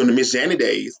during the Miss Janet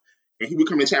days. And he would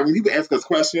come in the chat room. He would ask us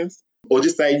questions. Or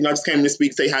just say, I just came to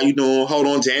speak, say, how you doing? Hold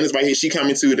on, Janet's right here. She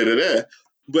coming too, da-da-da.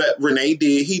 But Renee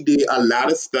he did a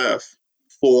lot of stuff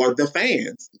for the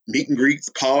fans. Meet and greets,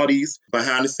 parties,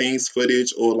 behind the scenes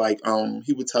footage. Or like,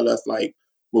 he would tell us like,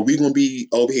 well, we're going to be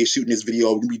over here shooting this video.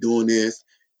 We're going to be doing this.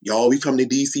 Y'all, we coming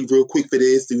to DC real quick for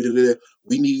this. Da-da-da.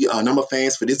 We need a number of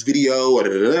fans for this video. Or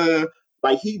da-da-da.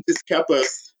 Like, he just kept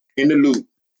us in the loop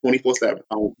 24/7.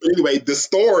 But anyway, the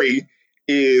story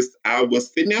is I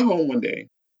was sitting at home one day,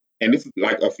 and this is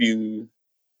like a few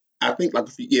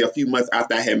months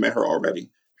after I had met her already.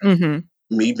 Mm-hmm.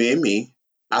 Me being me,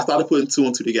 I started putting two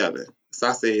and two together. So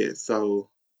I said, so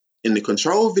in the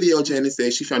Control video, Janet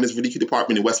said she found this really cute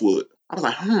apartment in Westwood. I was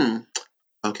like,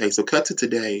 okay, so cut to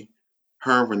today.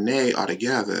 Her and Renee are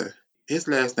together. His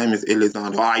last name is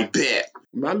Elizondo. I bet.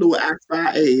 My little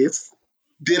X5 ass.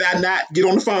 Did I not get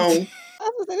on the phone? I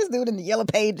was this dude in the yellow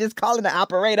pages calling the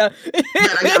operator. But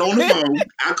I got on the phone.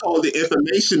 I called the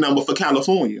information number for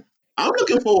California. I'm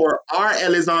looking for R.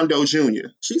 Elizondo Jr.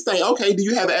 She say, okay, do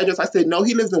you have an address? I said, no,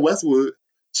 he lives in Westwood.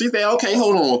 She said, okay,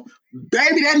 hold on.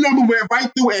 Baby, that number went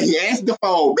right through and he answered the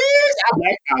phone. Bitch, I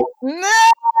blacked out. No!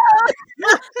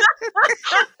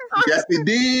 Yes, it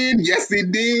did. Yes,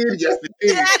 it did. Yes, it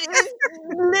did. That is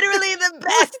literally the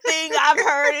best thing I've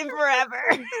heard in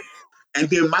forever. And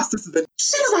then my sister,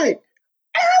 she was like,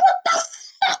 what the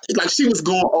fuck? Like, she was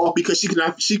going off because she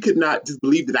could not just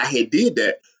believe that I had did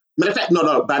that. Matter of fact,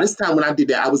 no. By this time when I did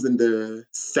that, I was in the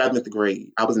 7th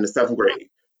grade. I was in the 7th grade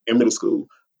in middle school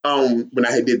when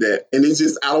I had did that. And it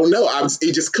just, I don't know,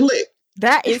 it just clicked.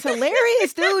 That is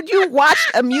hilarious, dude. You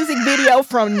watched a music video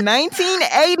from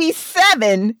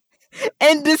 1987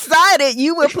 and decided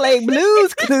you would play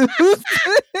Blue's Clues.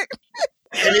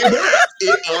 And it worked.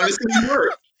 It honestly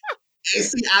worked. And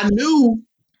see, I knew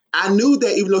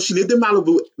that even though she lived in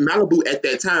Malibu at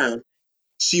that time,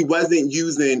 she wasn't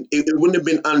using, it wouldn't have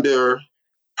been under,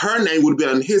 her name would have been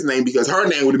under his name because her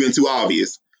name would have been too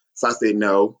obvious. So I said,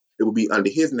 no, it would be under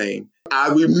his name. I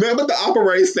remember the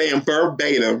operator saying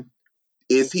verbatim,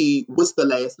 what's the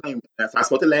last name? So I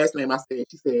spoke the last name.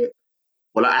 She said,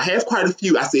 well, I have quite a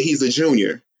few. I said, he's a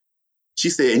junior. She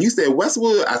said, and you said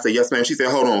Westwood? I said, yes, ma'am. She said,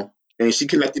 hold on. And she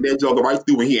connected that jogger right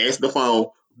through when he answered the phone.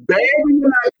 Baby,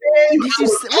 when I tell you, what did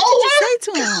you say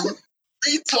to him?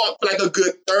 We talked for like a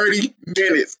good 30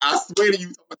 minutes. I swear to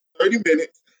you, 30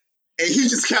 minutes. And he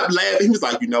just kept laughing. He was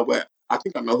like, you know what? I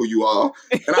think I know who you are.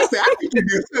 And I said, I think you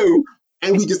do too.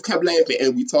 And we just kept laughing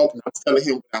and we talked. And I was telling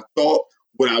him what I thought,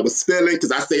 what I was feeling.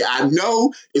 Because I said, I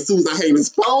know as soon as I hang his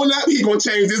phone up, he's going to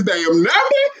change his damn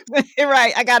number.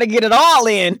 Right. I got to get it all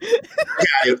in. I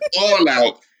got it all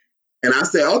out. And I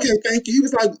said, okay, thank you. He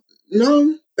was like,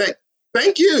 no,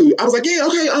 thank you. I was like, yeah,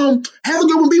 okay, have a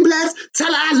good one, be blessed.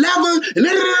 Tell her I love her. And I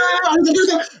was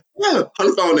like, yeah, on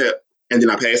the phone there. And then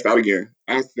I passed out again.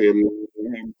 I said, you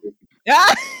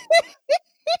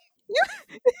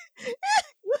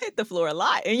hit the floor a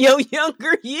lot in your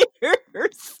younger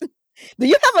years. Do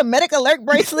you have a medic alert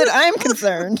bracelet? I'm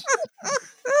concerned.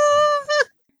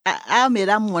 I admit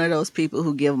I'm one of those people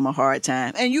who give them a hard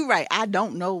time. And you're right. I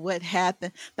don't know what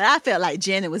happened, but I felt like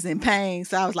Janet was in pain.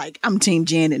 So I was like, I'm Team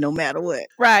Janet no matter what.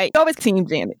 Right. Always Team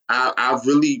Janet. I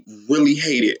really, really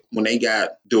hated when they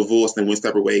got divorced and went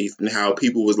separate ways and how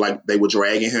people was like, they were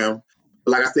dragging him.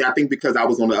 Like I said, I think because I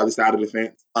was on the other side of the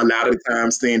fence, a lot of the time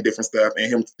seeing different stuff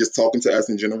and him just talking to us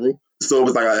in general. So it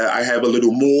was like I have a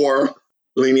little more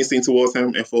leniency towards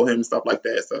him and for him and stuff like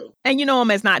that. So, and you know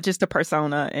him as not just a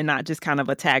persona and not just kind of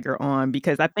a tagger on,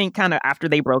 because I think kind of after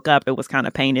they broke up, it was kind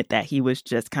of painted that he was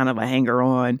just kind of a hanger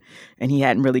on and he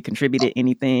hadn't really contributed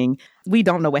anything. We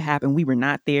don't know what happened. We were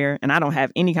not there, and I don't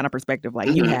have any kind of perspective like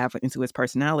you have into his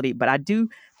personality, but I do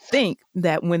think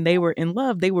that when they were in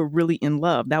love, they were really in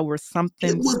love. That was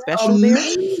something special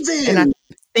amazing. there, and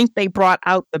I think they brought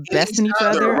out the best in each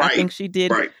other. Right. I think she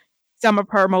did some of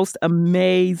her most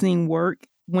amazing work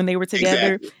when they were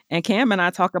together. Exactly. And Kam and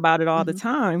I talk about it all the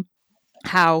time,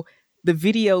 how the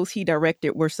videos he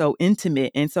directed were so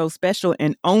intimate and so special,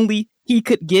 and only he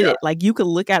could get it. Like you could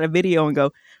look at a video and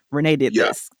go, Renee did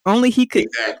this. Only he could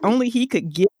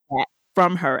get that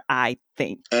from her, I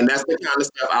think. And that's the kind of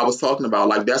stuff I was talking about.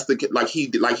 Like that's the he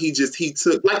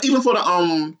took, like, even for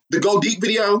the Go Deep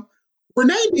video,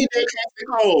 Renee did that casting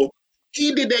call.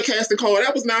 He did that casting call.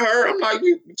 That was not her. I'm like,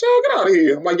 y'all get out of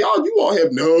here. I'm like, you all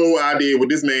have no idea what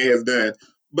this man has done.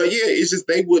 But yeah, it's just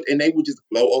they would just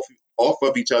blow off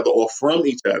of each other or from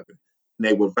each other. And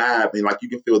they would vibe, and like you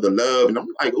can feel the love. And I'm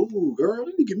like, ooh, girl,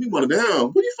 let me give me one of them.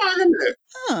 Where you find him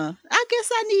at? I guess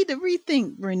I need to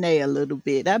rethink Renee a little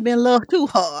bit. I've been a little too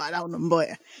hard on him,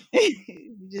 boy.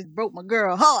 You just broke my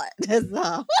girl heart. That's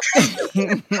all.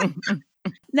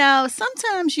 Now,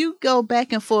 sometimes you go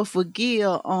back and forth with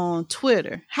Gil on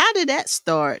Twitter. How did that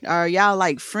start? Are y'all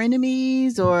like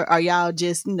frenemies, or are y'all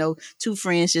just, two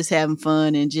friends just having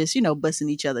fun and just, busting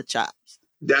each other chops?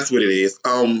 That's what it is.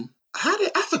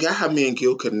 I forgot how me and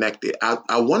Gil connected.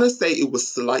 I want to say it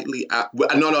was slightly.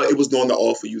 No, it was during the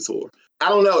All For You tour. I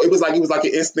don't know. It was like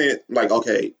an instant. Like,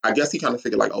 okay, I guess he kind of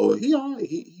figured like, oh, he all right,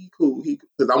 he cool.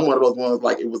 Because I'm one of those ones.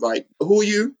 Like, it was like, who are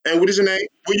you and what is your name?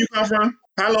 Where you come from?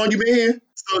 How long you been here?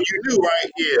 So you knew,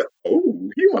 right? Yeah. Oh,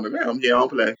 he one of them. Yeah, I don't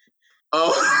play.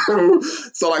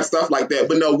 So like stuff like that.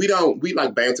 But no, we don't. We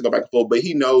like band to go back and forth. But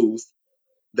he knows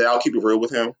that I'll keep it real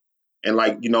with him, and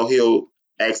like he'll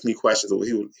ask me questions, or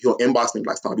he'll inbox me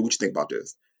like, Snobby, what you think about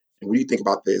this? And what do you think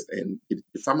about this? And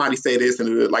if somebody say this,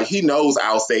 and like he knows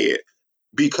I'll say it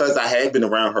because I have been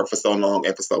around her for so long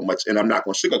and for so much, and I'm not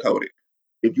going to sugarcoat it.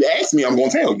 If you ask me, I'm going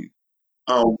to tell you.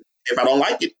 If I don't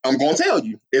like it, I'm going to tell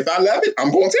you. If I love it, I'm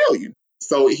going to tell you.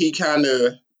 So he kind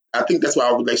of, I think that's where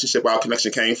our relationship, our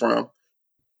connection came from.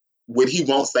 What he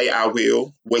won't say, I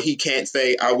will. What he can't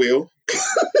say, I will.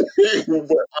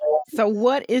 So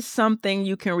what is something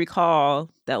you can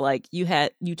recall that like you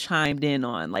chimed in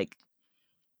on, like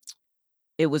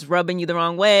it was rubbing you the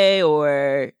wrong way,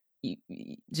 or you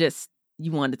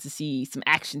wanted to see some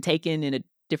action taken in a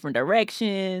different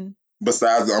direction?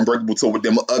 Besides the Unbreakable tour with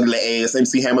them ugly ass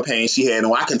MC Hammer pants she had,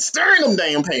 and I can stand them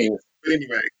damn pants. But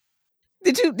anyway.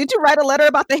 Did you write a letter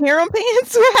about the harem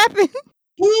pants? What happened?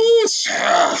 Ooh,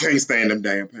 I can't stand them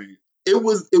damn pants. It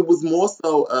was more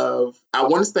so of, I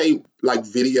want to say like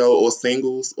video or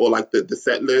singles or like the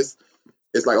set list.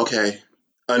 It's like, okay,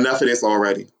 enough of this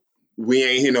already. We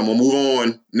ain't here no more. Move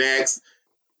on. Next.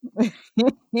 He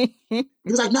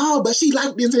was like, no, but she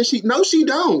liked this, and no, she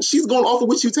don't. She's going off of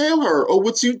what you tell her or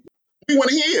what we want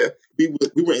to hear.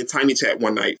 We were in Tiny Chat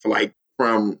one night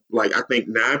from I think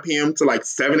 9 p.m. to like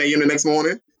 7 a.m. the next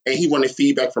morning, and he wanted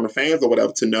feedback from the fans or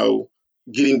whatever to know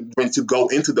getting ready to go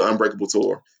into the Unbreakable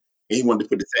tour, and he wanted to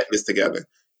put the set list together.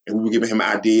 And we were giving him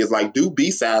ideas like, do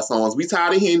B-side songs. We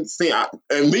tired of him singing.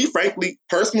 And me, frankly,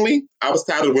 personally, I was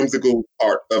tired of the whimsical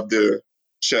part of the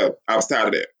show. I was tired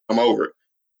of that. I'm over it.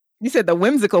 You said the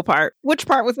whimsical part. Which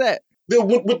part was that?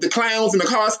 With the clowns and the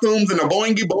costumes and the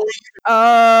boingy.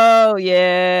 Oh,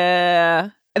 yeah.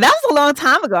 That was a long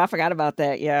time ago. I forgot about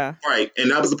that, yeah. Right.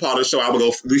 And that was a part of the show. I would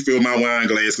go refill my wine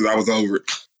glass because I was over it.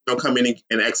 Come in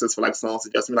and ask us for like song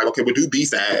suggestions. Like, okay, but do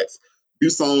B-sides. Do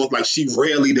songs like she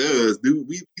rarely does.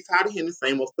 We tired of hearing the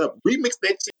same old stuff. Remix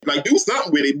that shit. Like, do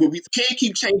something with it, but we can't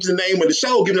keep changing the name of the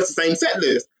show, giving us the same set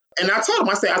list. And I told him,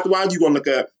 I said, after a while, you're going to look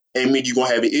up and me, you're going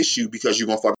to have an issue because you're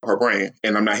going to fuck up her brand.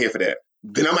 And I'm not here for that.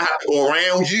 Then I'm going to have to go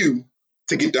around you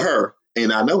to get to her.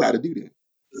 And I know how to do that.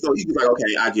 So he was like,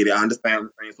 okay, I get it. I understand the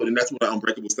thing. So then that's where the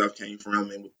Unbreakable stuff came from.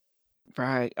 And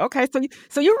right. Okay.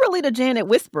 So you're really the Janet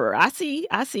Whisperer. I see.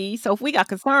 So if we got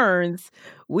concerns,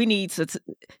 we need to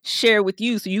share with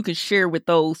you so you can share with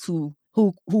those who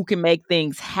who can make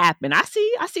things happen. I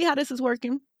see how this is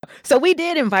working. So we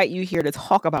did invite you here to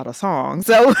talk about a song.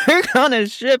 So we're gonna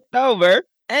shift over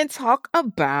and talk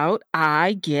about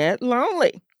I Get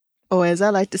Lonely. Or as I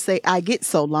like to say, I get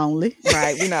so lonely.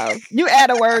 Right, we know. You add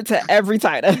a word to every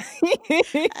title.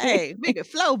 Hey, make it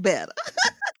flow better.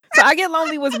 So I Get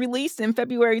Lonely was released in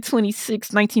February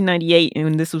 26, 1998,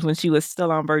 and this was when she was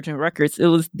still on Virgin Records. It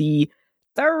was the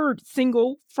third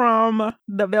single from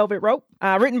The Velvet Rope,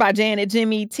 written by Janet,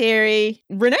 Jimmy, Terry.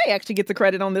 Renee actually gets a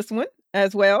credit on this one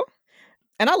as well.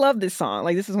 And I love this song.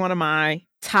 Like, this is one of my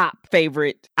top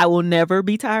favorite, I will never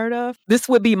be tired of. This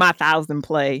would be my 1,000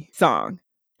 play song.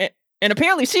 And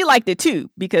apparently she liked it too,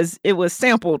 because it was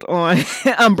sampled on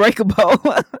Unbreakable.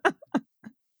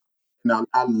 Now,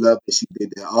 I love that she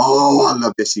did that. Oh, I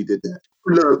love that she did that.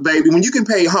 Look, baby, when you can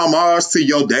pay homage to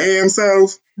your damn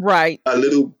self, Right. a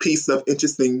little piece of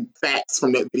interesting facts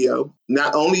from that video.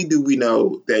 Not only do we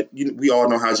know that we all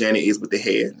know how Janet is with the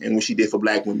hair and what she did for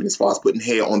Black women as far as putting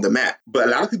hair on the map. But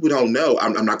a lot of people don't know.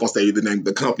 I'm not going to say the name of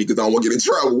the company because I don't want to get in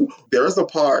trouble. There is a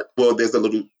part, there's a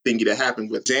little thingy that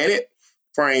happened with Janet,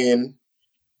 Fran,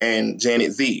 and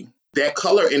Janet Z. That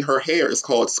color in her hair is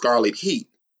called Scarlet Heat.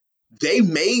 They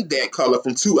made that color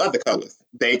from two other colors.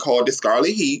 They called it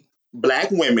Scarlet Heat.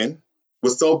 Black women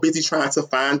were so busy trying to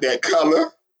find that color,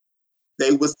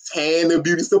 they was tearing the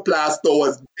beauty supply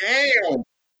stores down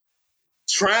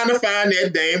trying to find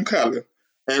that damn color.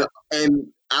 And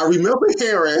I remember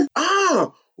hearing,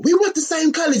 we want the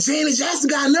same color Janet Jackson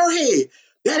got in her hair.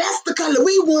 Yeah, that's the color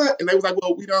we want. And they was like,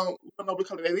 well, we don't know what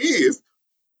color that is.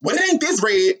 Well, it ain't this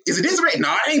red. Is it this red?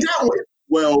 No, it ain't that one.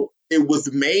 Well, it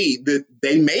was made that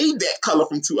they made that color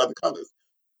from two other colors.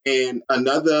 And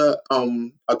another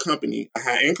a company, a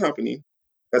high-end company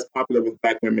that's popular with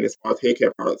Black women as far as hair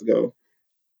care products go,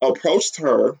 approached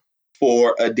her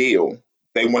for a deal.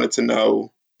 They wanted to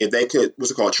know if they could,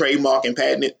 what's it called, trademark and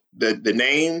patent it, the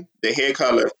name, the hair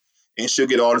color, and she'll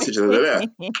get all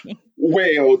the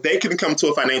Well, they couldn't come to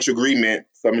a financial agreement.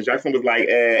 So Ms. Jackson was like,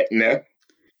 no.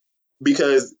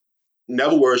 Because, in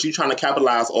other words, you're trying to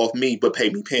capitalize off me, but pay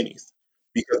me pennies.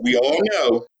 Because we all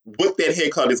know what that hair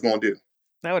color is going to do.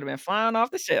 That would have been flying off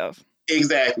the shelf.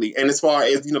 Exactly. And as far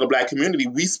as, the Black community,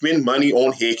 we spend money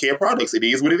on hair care products. It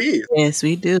is what it is. Yes,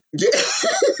 we do. Yeah,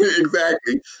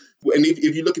 exactly. And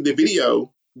if you look at the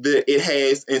video, it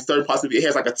has, in certain parts of it,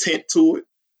 has like a tint to it.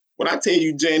 When I tell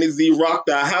you Janet Z rocked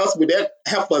the house with that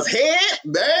heifer's head,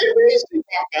 baby, she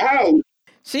rocked the house.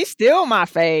 She's still my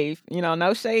fave.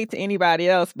 No shade to anybody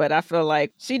else, but I feel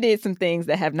like she did some things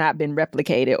that have not been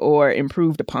replicated or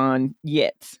improved upon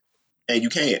yet. And you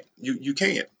can't. You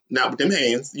can't. Not with them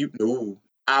hands.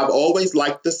 I've always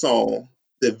liked the song.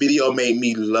 The video made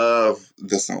me love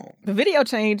the song. The video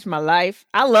changed my life.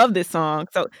 I love this song.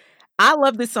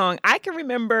 I can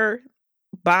remember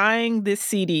buying this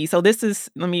CD. So this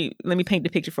is, let me paint the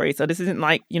picture for you. So this isn't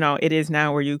like, it is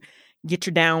now where you get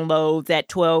your downloads at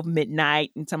 12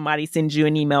 midnight and somebody sends you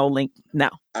an email link. No.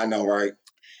 I know, right?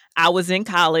 I was in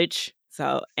college.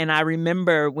 So, and I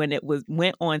remember when it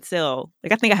went on sale,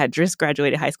 like I think I had just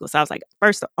graduated high school. So I was like,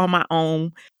 first on my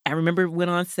own. I remember it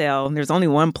went on sale and there's only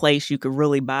one place you could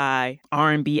really buy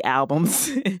R&B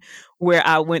albums where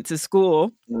I went to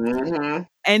school. Mm-hmm.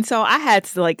 And so I had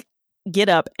to like get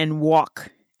up and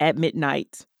walk at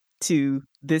midnight to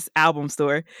this album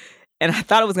store. And I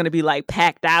thought it was going to be like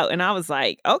packed out. And I was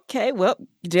like, okay, well,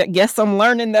 guess I'm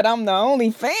learning that I'm the only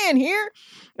fan here.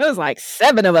 It was like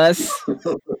 7 of us.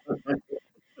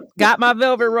 Got my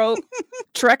Velvet Rope,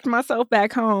 trekked myself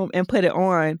back home and put it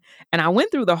on. And I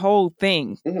went through the whole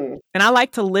thing. Mm-hmm. And I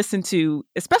like to listen to,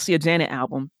 especially a Janet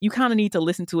album, you kind of need to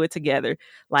listen to it together.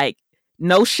 Like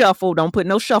no shuffle. Don't put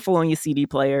no shuffle on your CD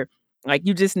player. Like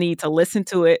you just need to listen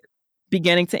to it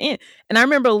beginning to end. And I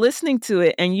remember listening to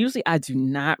it, and usually I do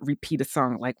not repeat a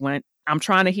song. Like when I'm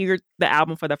trying to hear the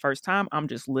album for the first time, I'm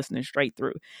just listening straight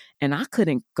through. And I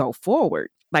couldn't go forward.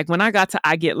 Like when I got to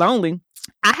I Get Lonely,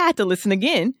 I had to listen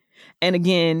again and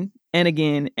again and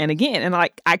again and again. And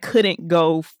like I couldn't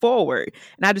go forward.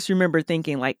 And I just remember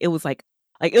thinking it was like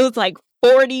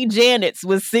 40 Janets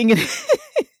was singing.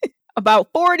 About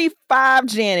 45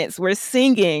 Janets were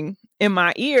singing in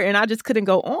my ear, and I just couldn't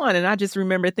go on. And I just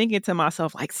remember thinking to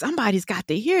myself, like, somebody's got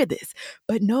to hear this,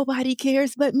 but nobody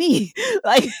cares but me.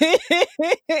 Like,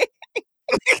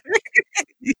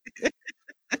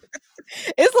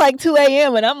 it's like 2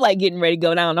 a.m. and I'm like getting ready to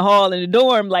go down the hall in the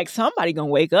dorm. Like, somebody gonna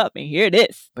wake up and hear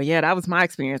this. But yeah, that was my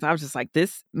experience. I was just like,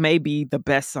 this may be the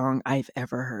best song I've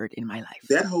ever heard in my life.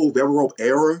 That whole Velvet Rope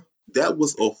era, that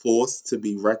was a force to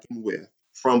be reckoned with.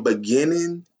 From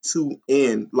beginning to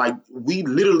end, like we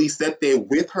literally sat there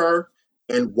with her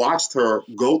and watched her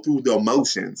go through the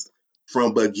emotions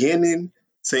from beginning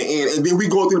to end. And then we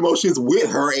go through the emotions with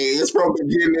her ass from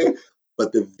beginning.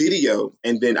 But the video,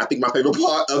 and then I think my favorite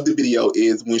part of the video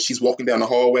is when she's walking down the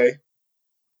hallway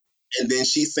and then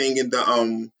she's singing the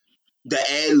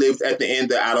ad libs at the end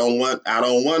that I don't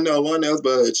want no one else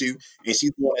but you. And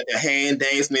she's doing the hand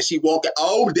dance and then she walking.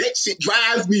 Oh, that shit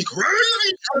drives me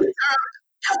crazy every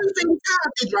time. Every single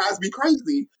time it drives me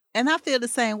crazy. And I feel the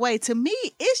same way. To me,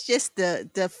 it's just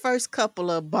the first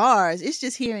couple of bars. It's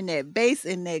just hearing that bass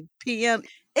and that piano.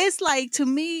 It's like, to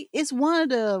me, it's one of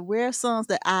the rare songs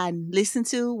that I listen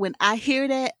to. When I hear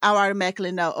that, I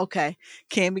automatically know, okay,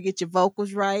 can we get your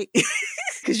vocals right?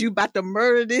 Because you about to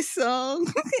murder this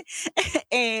song.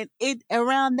 And it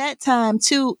around that time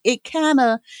too, it kind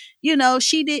of,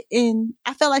 she didn't.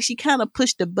 I felt like she kind of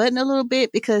pushed the button a little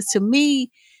bit, because to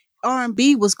me,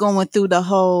 R&B was going through the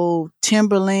whole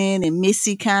Timberland and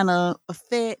Missy kind of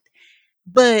effect.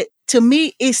 But to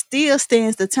me, it still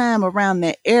stands the time around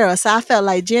that era. So I felt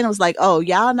like Jenna was like, oh,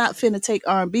 y'all not finna take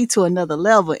R&B to another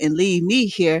level and leave me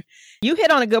here. You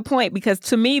hit on a good point, because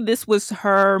to me, this was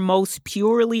her most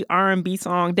purely R&B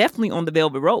song, definitely on the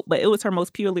Velvet Rope, but it was her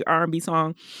most purely R&B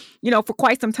song, for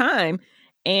quite some time.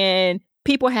 And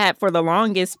people had, for the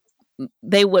longest,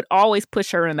 they would always push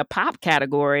her in the pop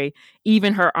category.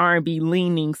 Even her R&B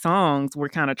leaning songs were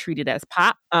kind of treated as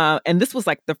pop. And this was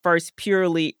like the first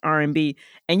purely R&B.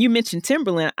 And you mentioned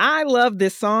Timberland. I love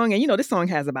this song. And, this song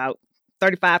has about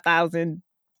 35,000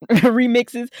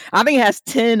 remixes. I think it has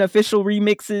 10 official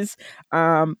remixes,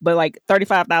 but like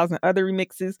 35,000 other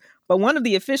remixes. But one of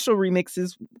the official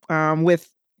remixes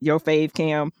with your fave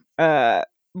Kam,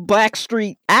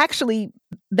 Blackstreet, actually,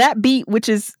 that beat, which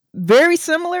is very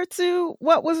similar to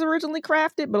what was originally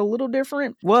crafted, but a little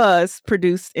different, was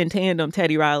produced in tandem,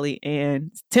 Teddy Riley and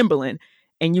Timberland,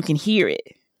 and you can hear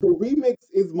it. The remix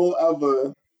is more of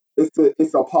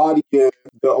it's a party. The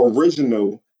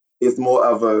original is more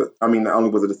of not only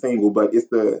was it a single, but it's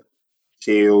the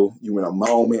chill, you in a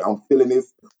moment, I'm feeling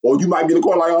this. Or you might be in the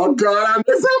corner like, oh God, I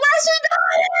miss so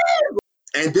much.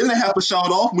 And then they have to show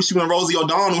it off when she went Rosie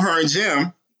O'Donnell, her and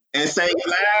Jim, and sang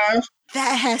it live.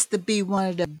 That has to be one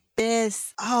of the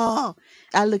best. Oh,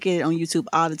 I look at it on YouTube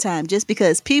all the time, just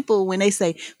because people, when they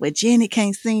say, well, Jenny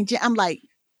can't sing, I'm like,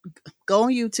 go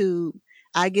on YouTube.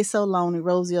 I Get So Lonely,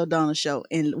 Rosie O'Donnell show,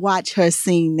 and watch her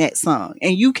sing that song.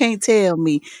 And you can't tell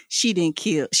me she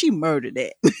murdered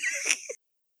that.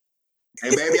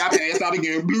 And baby, I passed out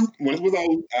again. Bloop. When it was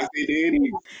over, I said, there it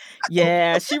is.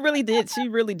 Yeah, she really did. She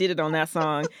really did it on that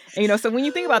song. And, so when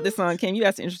you think about this song, Kam, you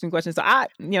asked an interesting question. So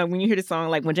when you hear this song,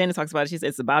 like when Janet talks about it, she says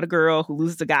it's about a girl who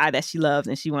loses a guy that she loves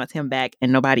and she wants him back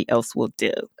and nobody else will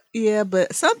do. Yeah,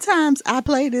 but sometimes I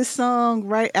play this song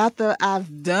right after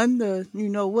I've done the,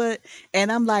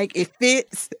 and I'm like, it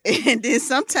fits. And then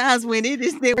sometimes when it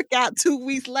didn't work out 2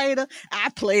 weeks later, I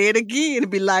play it again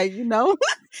and be like,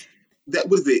 That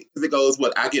was it. Because it goes,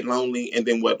 I get lonely, and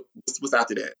then what's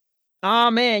after that?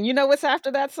 Oh man, you know what's after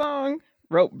that song?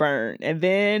 Rope Burn, and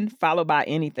then followed by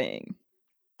Anything.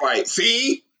 Right.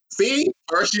 See?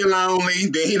 First you're lonely,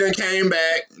 then he done came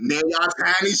back, then y'all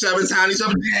tying each other down.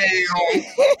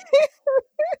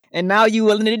 And now you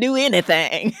willing to do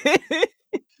anything. Exactly.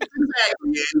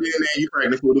 And then now you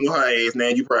pregnant, fooling with her ass, now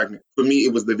you pregnant. For me,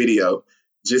 it was the video.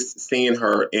 Just seeing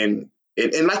her and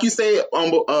like you said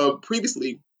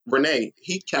previously, Renee,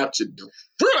 he captured the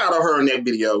shit out of her in that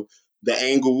video. The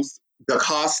angles, the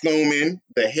costuming,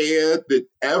 the hair, the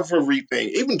everything.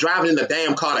 Even driving in the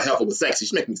damn car to help her was sexy.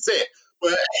 She make me sick.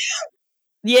 But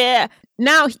yeah.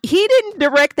 Now, he didn't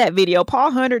direct that video. Paul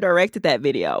Hunter directed that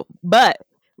video. But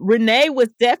Renee was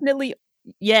definitely,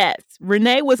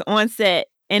 Renee was on set.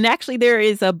 And actually, there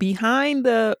is a behind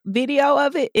the video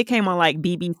of it. It came on like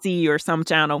BBC or some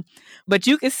channel. But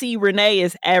you can see Renee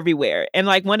is everywhere. And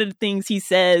like one of the things he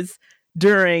says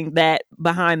during that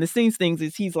behind the scenes things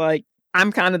is he's like,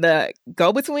 I'm kind of the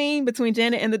go-between between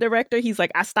Janet and the director. He's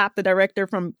like, I stopped the director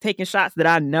from taking shots that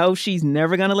I know she's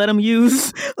never going to let him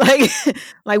use.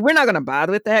 like we're not going to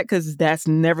bother with that because that's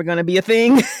never going to be a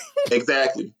thing.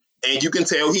 Exactly. And you can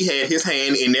tell he had his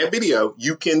hand in that video.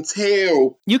 You can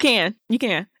tell. You can.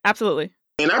 Absolutely.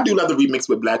 And I do love the remix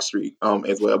with Blackstreet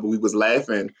as well. But we was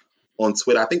laughing on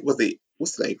Twitter. I think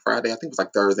what's today? Friday? I think it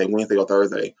was like Wednesday or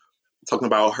Thursday. Talking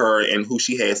about her and who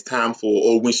she has time for,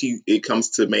 or when it comes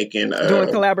to making doing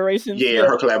collaborations. Yeah,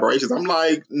 her collaborations. I'm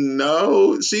like,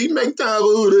 no, she make time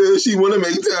for who she want to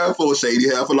make time for. Shady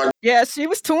Heifer, like. Yeah, she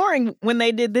was touring when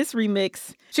they did this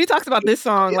remix. She talks about this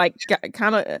song like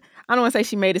kind of. I don't want to say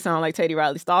she made it sound like Teddy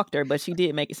Riley stalked her, but she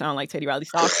did make it sound like Teddy Riley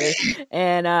stalked her.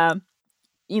 And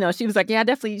she was like, yeah,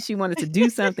 definitely she wanted to do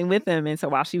something with him. And so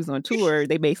while she was on tour,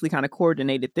 they basically kind of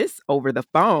coordinated this over the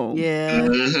phone. Yeah.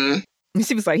 And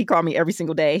she was like, he called me every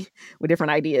single day with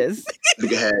different ideas.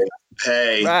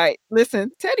 Hey. Right.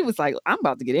 Listen, Teddy was like, I'm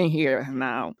about to get in here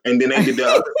now. And then they did the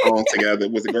other song together.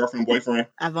 Was it Girlfriend, Boyfriend?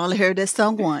 I've only heard that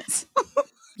song once.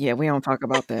 Yeah, we don't talk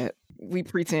about that. We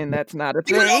pretend that's not a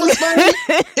thing. You know what's funny?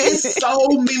 There's so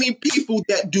many people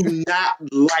that do not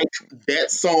like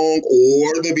that song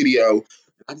or the video.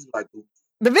 I just like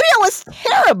the video was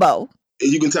terrible.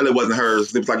 You can tell it wasn't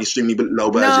hers. It was like extremely low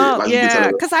budget. No, like,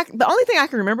 yeah, because the only thing I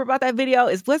can remember about that video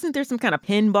is wasn't there some kind of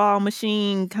pinball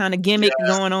machine kind of gimmick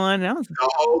going on? And the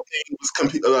whole thing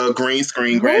was green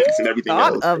screen graphics and everything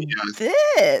else. Of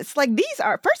this, like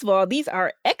first of all, these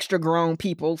are extra grown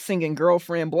people singing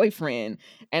 "Girlfriend, Boyfriend,"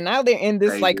 and now they're in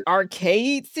this like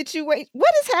arcade situation.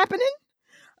 What is happening?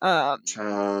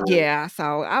 Yeah,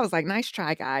 so I was like, nice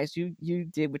try, guys. You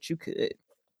did what you could.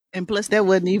 And plus, that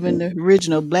wasn't even the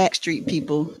original Blackstreet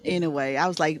people anyway. I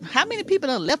was like, how many people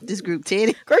done left this group,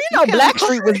 Teddy? Girl,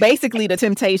 Blackstreet was basically the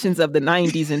Temptations of the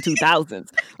 90s and 2000s.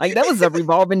 Like, that was a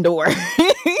revolving door.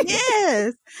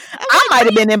 Yes. I might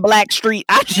have been in Blackstreet.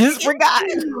 I just forgot.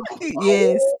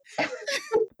 Yes.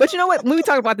 But you know what? When we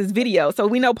talk about this video, so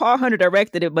we know Paul Hunter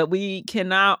directed it, but we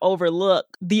cannot overlook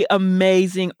the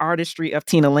amazing artistry of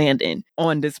Tina Landon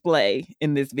on display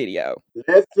in this video.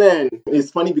 Listen,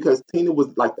 it's funny because Tina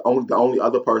was like the only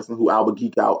other person who I would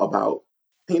geek out about.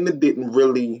 Tina didn't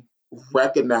really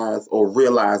recognize or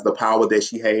realize the power that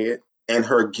she had and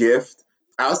her gift.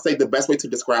 I'll say the best way to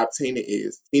describe Tina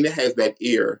is Tina has that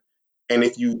ear. And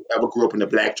if you ever grew up in the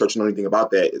Black church and know anything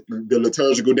about that, the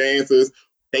liturgical dancers,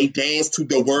 they dance to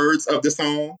the words of the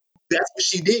song. That's what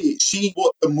she did. She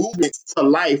brought the movements to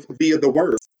life via the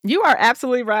words. You are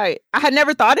absolutely right. I had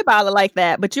never thought about it like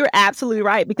that, but you're absolutely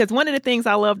right. Because one of the things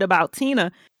I loved about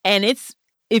Tina, and it's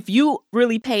if you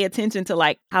really pay attention to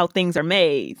like how things are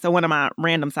made. So one of my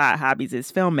random side hobbies is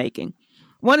filmmaking.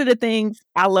 One of the things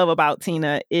I love about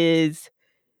Tina is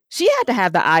she had to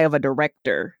have the eye of a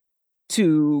director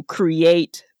to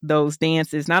create those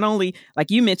dances, not only like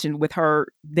you mentioned with her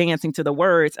dancing to the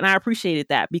words, and I appreciated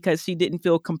that because she didn't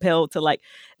feel compelled to like,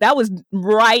 that was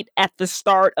right at the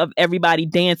start of everybody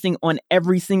dancing on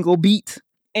every single beat,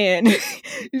 and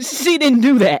she didn't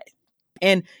do that.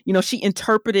 And she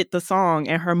interpreted the song,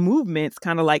 and her movements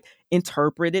kind of like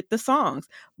interpreted the songs.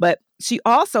 But she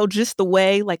also, just the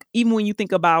way, like, even when you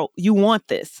think about You Want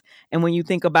This, and when you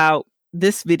think about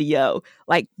this video,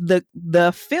 like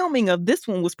the filming of this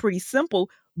one was pretty simple,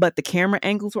 but the camera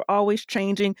angles were always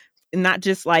changing, not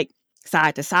just like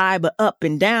side to side, but up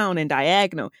and down and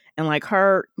diagonal. And like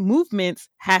her movements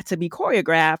had to be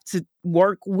choreographed to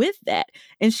work with that.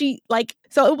 And she like,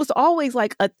 so it was always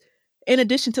like in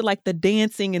addition to like the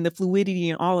dancing and the fluidity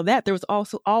and all of that, there was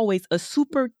also always a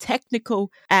super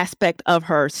technical aspect of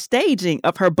her staging,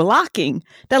 of her blocking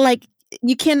that like,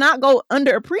 you cannot go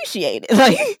underappreciated.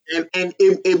 Like, and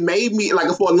it made me like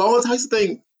for a long time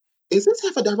think, is this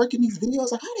half a directing these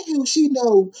videos? Like, how the hell she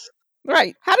know?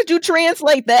 Right? How did you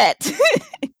translate that?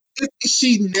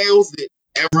 She nails it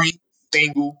every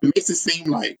single. It makes it seem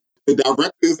like the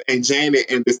directors and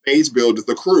Janet and the stage builders,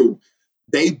 the crew,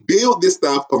 they build this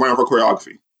stuff around her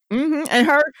choreography. Mm-hmm. And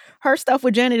her stuff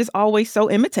with Janet is always so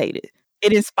imitated.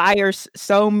 It inspires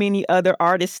so many other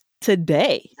artists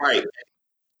today. Right.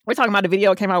 We're talking about the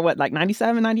video came out, what, like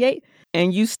 97, 98?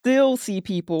 And you still see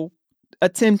people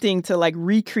attempting to like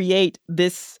recreate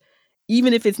this,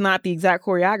 even if it's not the exact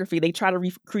choreography, they try to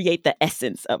recreate the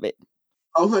essence of it.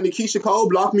 Oh, honey, Keisha Cole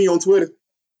blocked me on Twitter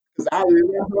because I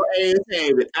let her ass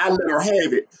have it. I let her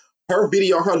have it. Her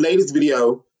video, her latest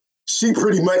video, she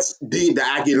pretty much did the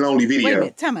I Get Lonely video. Wait a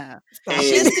minute, time out.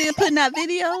 She's still putting out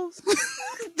videos?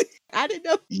 I didn't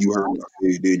know. You heard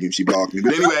her, did you? She blocked me.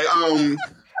 But anyway,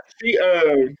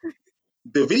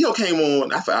 the video came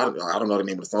on. I don't know the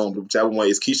name of the song, but whichever one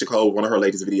is Keisha Cole, one of her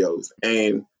latest videos,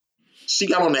 and she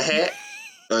got on a hat,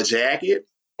 a jacket,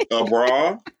 a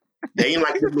bra. They in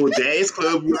like this little jazz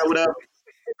club, whatever.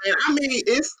 And I mean,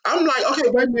 I'm like, okay,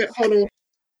 wait a minute, hold on.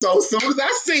 So as soon as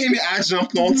I seen it, I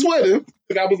jumped on Twitter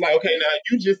because I was like, okay, now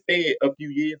you just said a few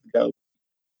years ago.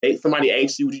 Somebody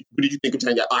asked you, what did you think of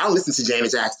Janet? I listened to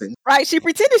Janet Jackson. Right, she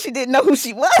pretended she didn't know who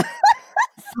she was.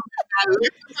 I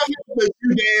listened to her, but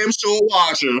you damn sure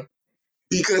watch her.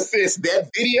 Because sis, that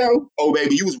video, oh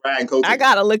baby, you was riding coach. I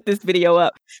gotta look this video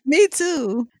up. Me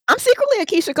too. I'm secretly a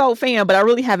Keisha Cole fan, but I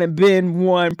really haven't been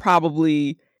one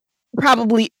probably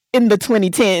in the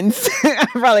 2010s. I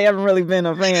probably haven't really been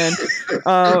a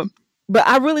fan. But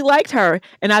I really liked her.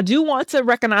 And I do want to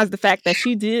recognize the fact that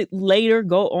she did later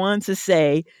go on to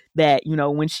say that,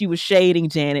 when she was shading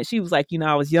Janet, she was like,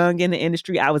 I was young in the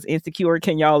industry. I was insecure.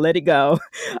 Can y'all let it go?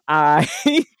 I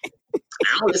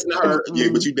don't listen to her. Yeah,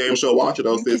 but you damn sure watch it,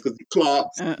 though, sis, because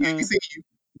clocks. We see you.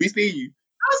 We see you.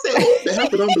 I said, oh, the hell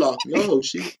with unblock. Oh,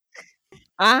 shit.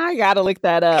 I got to look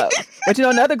that up. But,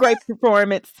 another great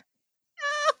performance.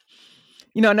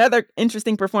 Another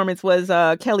interesting performance was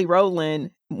Kelly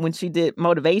Rowland when she did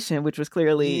Motivation, which was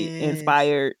clearly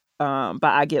inspired by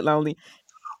I Get Lonely.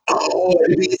 Oh,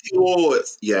 the BET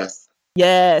Awards. Yes.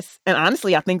 Yes. And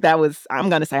honestly, I think that was, I'm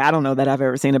going to say, I don't know that I've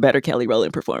ever seen a better Kelly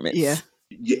Rowland performance. Yeah.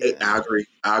 Yeah,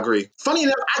 I agree. Funny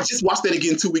enough, I just watched that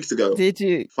again 2 weeks ago. Did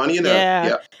you? Funny enough.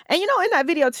 Yeah. And in that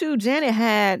video too, Janet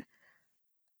had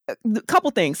a couple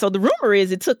things. So the rumor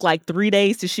is it took like 3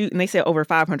 days to shoot, and they said over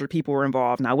 500 people were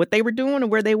involved. Now, what they were doing and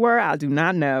where they were, I do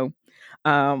not know.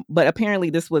 But apparently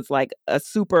this was like a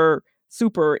super,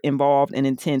 super involved and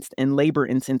intense and labor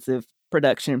intensive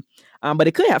production. But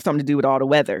it could have something to do with all the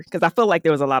weather, because I feel like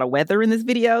there was a lot of weather in this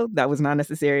video that was not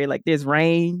necessary. Like there's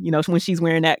rain, when she's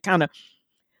wearing that kind of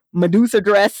Medusa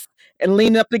dress and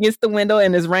leaning up against the window,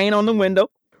 and there's rain on the window.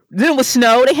 Then it was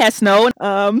snow. They had snow.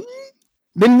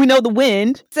 Then we know the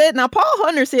wind. Now, Paul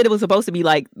Hunter said it was supposed to be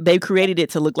like they created it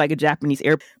to look like a Japanese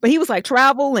airport. But he was like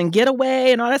travel and get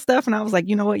away and all that stuff. And I was like,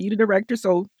 you know what? You the director.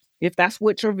 So if that's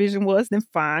what your vision was, then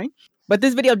fine. But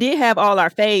this video did have all our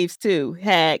faves too.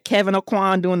 Had Kevin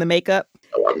O'Quan doing the makeup.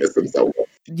 Oh, I miss him so much.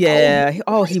 Yeah.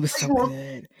 Oh, he was so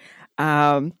good.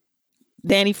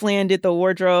 Danny Flynn did the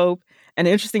wardrobe. An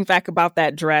interesting fact about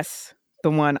that dress, the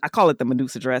one, I call it the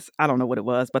Medusa dress. I don't know what it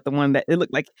was, but the one that it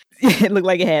looked like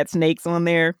it had snakes on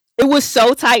there. It was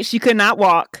so tight she could not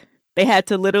walk. They had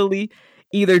to literally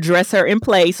either dress her in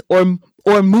place or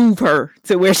move her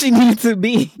to where she needed to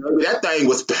be. That thing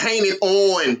was painted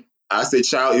on. I said,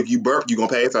 child, if you burp, you're going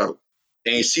to pass out.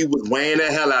 And she was wearing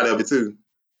the hell out of it too.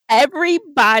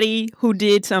 Everybody who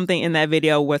did something in that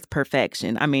video was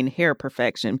perfection. I mean, hair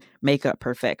perfection, makeup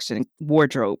perfection,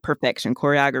 wardrobe perfection,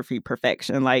 choreography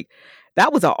perfection. Like,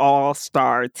 that was an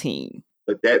all-star team.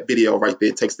 But that video right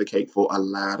there takes the cake for a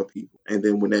lot of people. And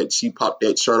then when she popped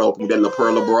that shirt open with that La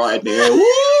Perla bra at the end,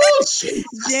 woo,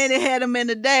 Janet had them in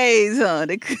the days, huh?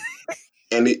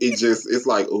 And it's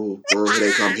like, oh, girl,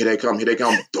 here they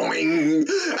come. Doing.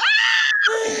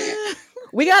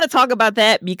 We got to talk about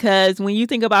that, because when you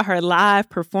think about her live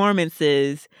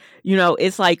performances,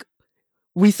 it's like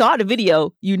we saw the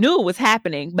video, you knew it was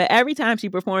happening, but every time she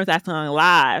performs that song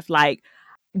live, like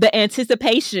the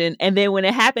anticipation, and then when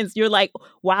it happens, you're like,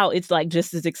 wow, it's like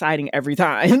just as exciting every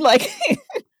time. Like,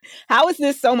 how is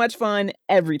this so much fun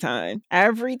every time?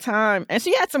 Every time. And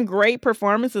she had some great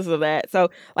performances of that.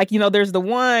 So, like, there's the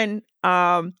one,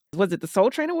 was it the Soul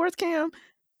Train Awards, Kam?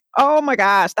 Oh my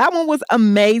gosh, that one was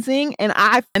amazing. And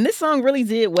this song really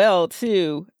did well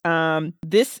too.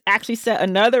 This actually set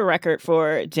another record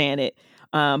for Janet.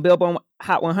 Billboard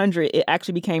Hot 100. It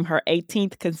actually became her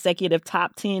 18th consecutive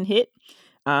top 10 hit.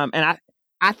 And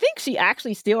I think she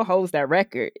actually still holds that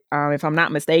record, if I'm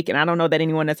not mistaken. I don't know that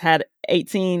anyone has had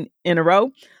 18 in a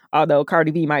row, although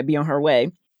Cardi B might be on her way.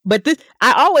 But this,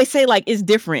 I always say, like, it's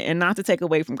different, and not to take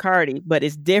away from Cardi, but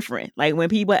it's different. Like when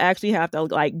people actually have to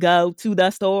like go to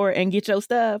the store and get your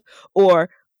stuff, or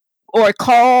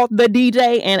call the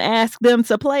DJ and ask them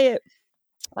to play it.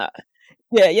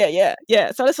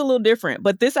 Yeah. So it's a little different.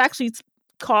 But this actually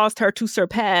caused her to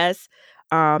surpass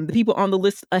the people on the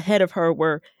list ahead of her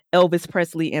were Elvis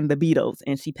Presley and the Beatles,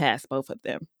 and she passed both of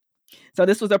them. So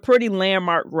this was a pretty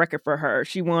landmark record for her.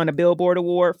 She won a Billboard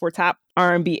Award for Top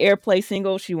R&B Airplay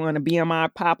Single. She won a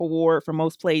BMI Pop Award for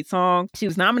Most Played Song. She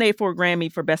was nominated for a Grammy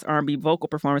for Best R&B Vocal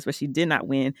Performance, but she did not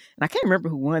win. And I can't remember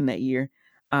who won that year.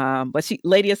 But she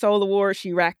Lady of Soul Award,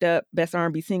 she racked up Best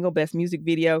R&B Single, Best Music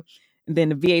Video. And then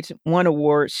the VH1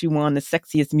 Award, she won the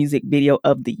Sexiest Music Video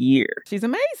of the Year. She's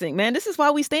amazing, man. This is why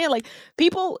we stand. Like,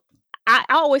 people... I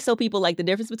always tell people, like, the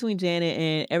difference between Janet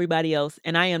and everybody else,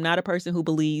 and I am not a person who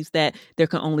believes that there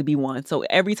can only be one. So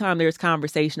every time there's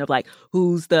conversation of like,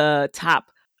 who's the top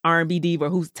R&B diva, or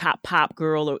who's top pop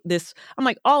girl, or this, I'm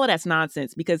like, all of that's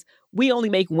nonsense, because we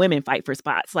only make women fight for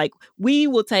spots. Like, we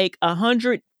will take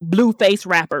 100 blue face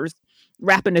rappers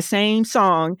rapping the same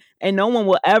song and no one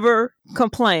will ever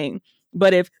complain.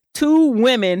 But if two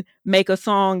women make a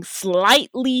song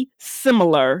slightly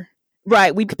similar,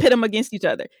 right, we pit them against each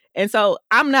other. And so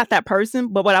I'm not that person,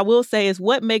 but what I will say is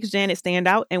what makes Janet stand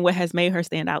out and what has made her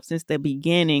stand out since the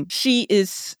beginning. She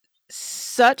is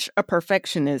such a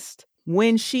perfectionist.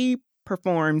 When she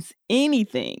performs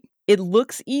anything, it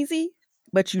looks easy,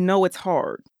 but you know it's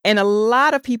hard. And a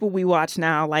lot of people we watch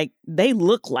now, like, they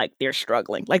look like they're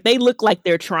struggling. Like, they look like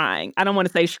they're trying. I don't want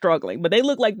to say struggling, but they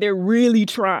look like they're really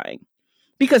trying,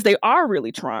 because they are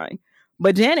really trying.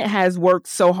 But Janet has worked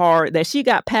so hard that she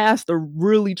got past the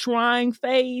really trying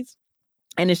phase,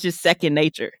 and it's just second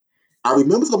nature. I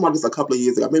remember talking about this a couple of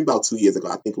years ago, maybe about 2 years ago,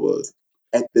 I think it was,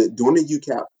 during the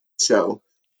UCAP show.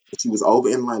 She was over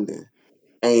in London,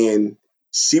 and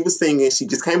she was singing. She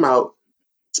just came out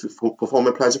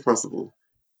performing Pleasure Principle,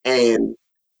 and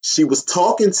she was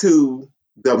talking to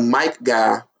the mic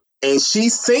guy, and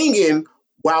she's singing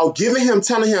while telling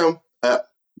him, up,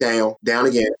 down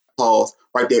again, pause,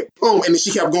 right there, boom, and then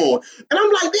she kept going. And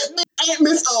I'm like, this man ain't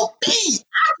miss a beat.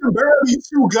 I can barely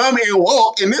chew gum and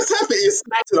walk, and this heifer is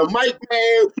snapped to the mic,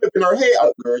 man, flipping her head.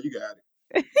 Oh, girl, you got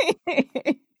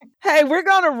it. Hey, we're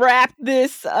going to wrap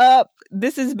this up.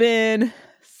 This has been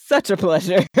such a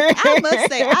pleasure. I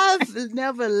must say, I've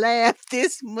never laughed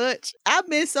this much. I've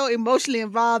been so emotionally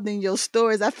involved in your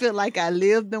stories. I feel like I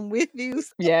lived them with you.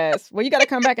 Yes. Well, you got to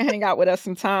come back and hang out with us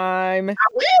sometime. I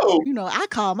will. You know, I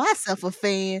call myself a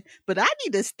fan, but I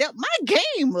need to step my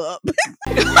game up.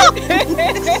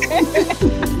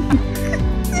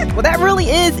 Well, that really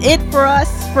is it for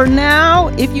us for now.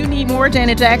 If you need more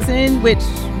Janet Jackson, which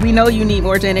we know you need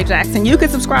more Janet Jackson, you can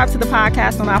subscribe to the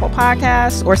podcast on Apple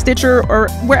Podcasts or Stitcher or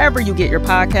wherever you get your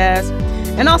podcasts.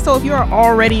 And also, if you're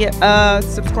already a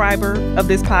subscriber of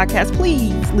this podcast,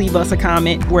 please leave us a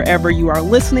comment wherever you are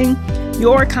listening.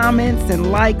 Your comments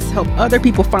and likes help other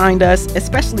people find us,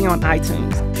 especially on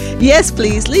iTunes. Yes,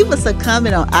 please leave us a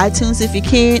comment on iTunes if you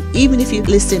can, even if you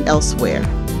listen elsewhere.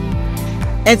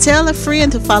 And tell a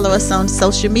friend to follow us on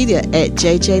social media at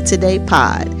JJ Today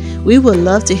Pod. We would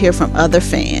love to hear from other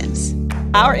fans.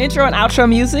 Our intro and outro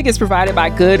music is provided by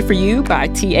Good For You by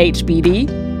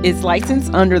THBD. It's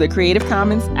licensed under the Creative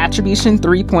Commons Attribution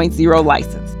 3.0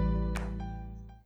 license.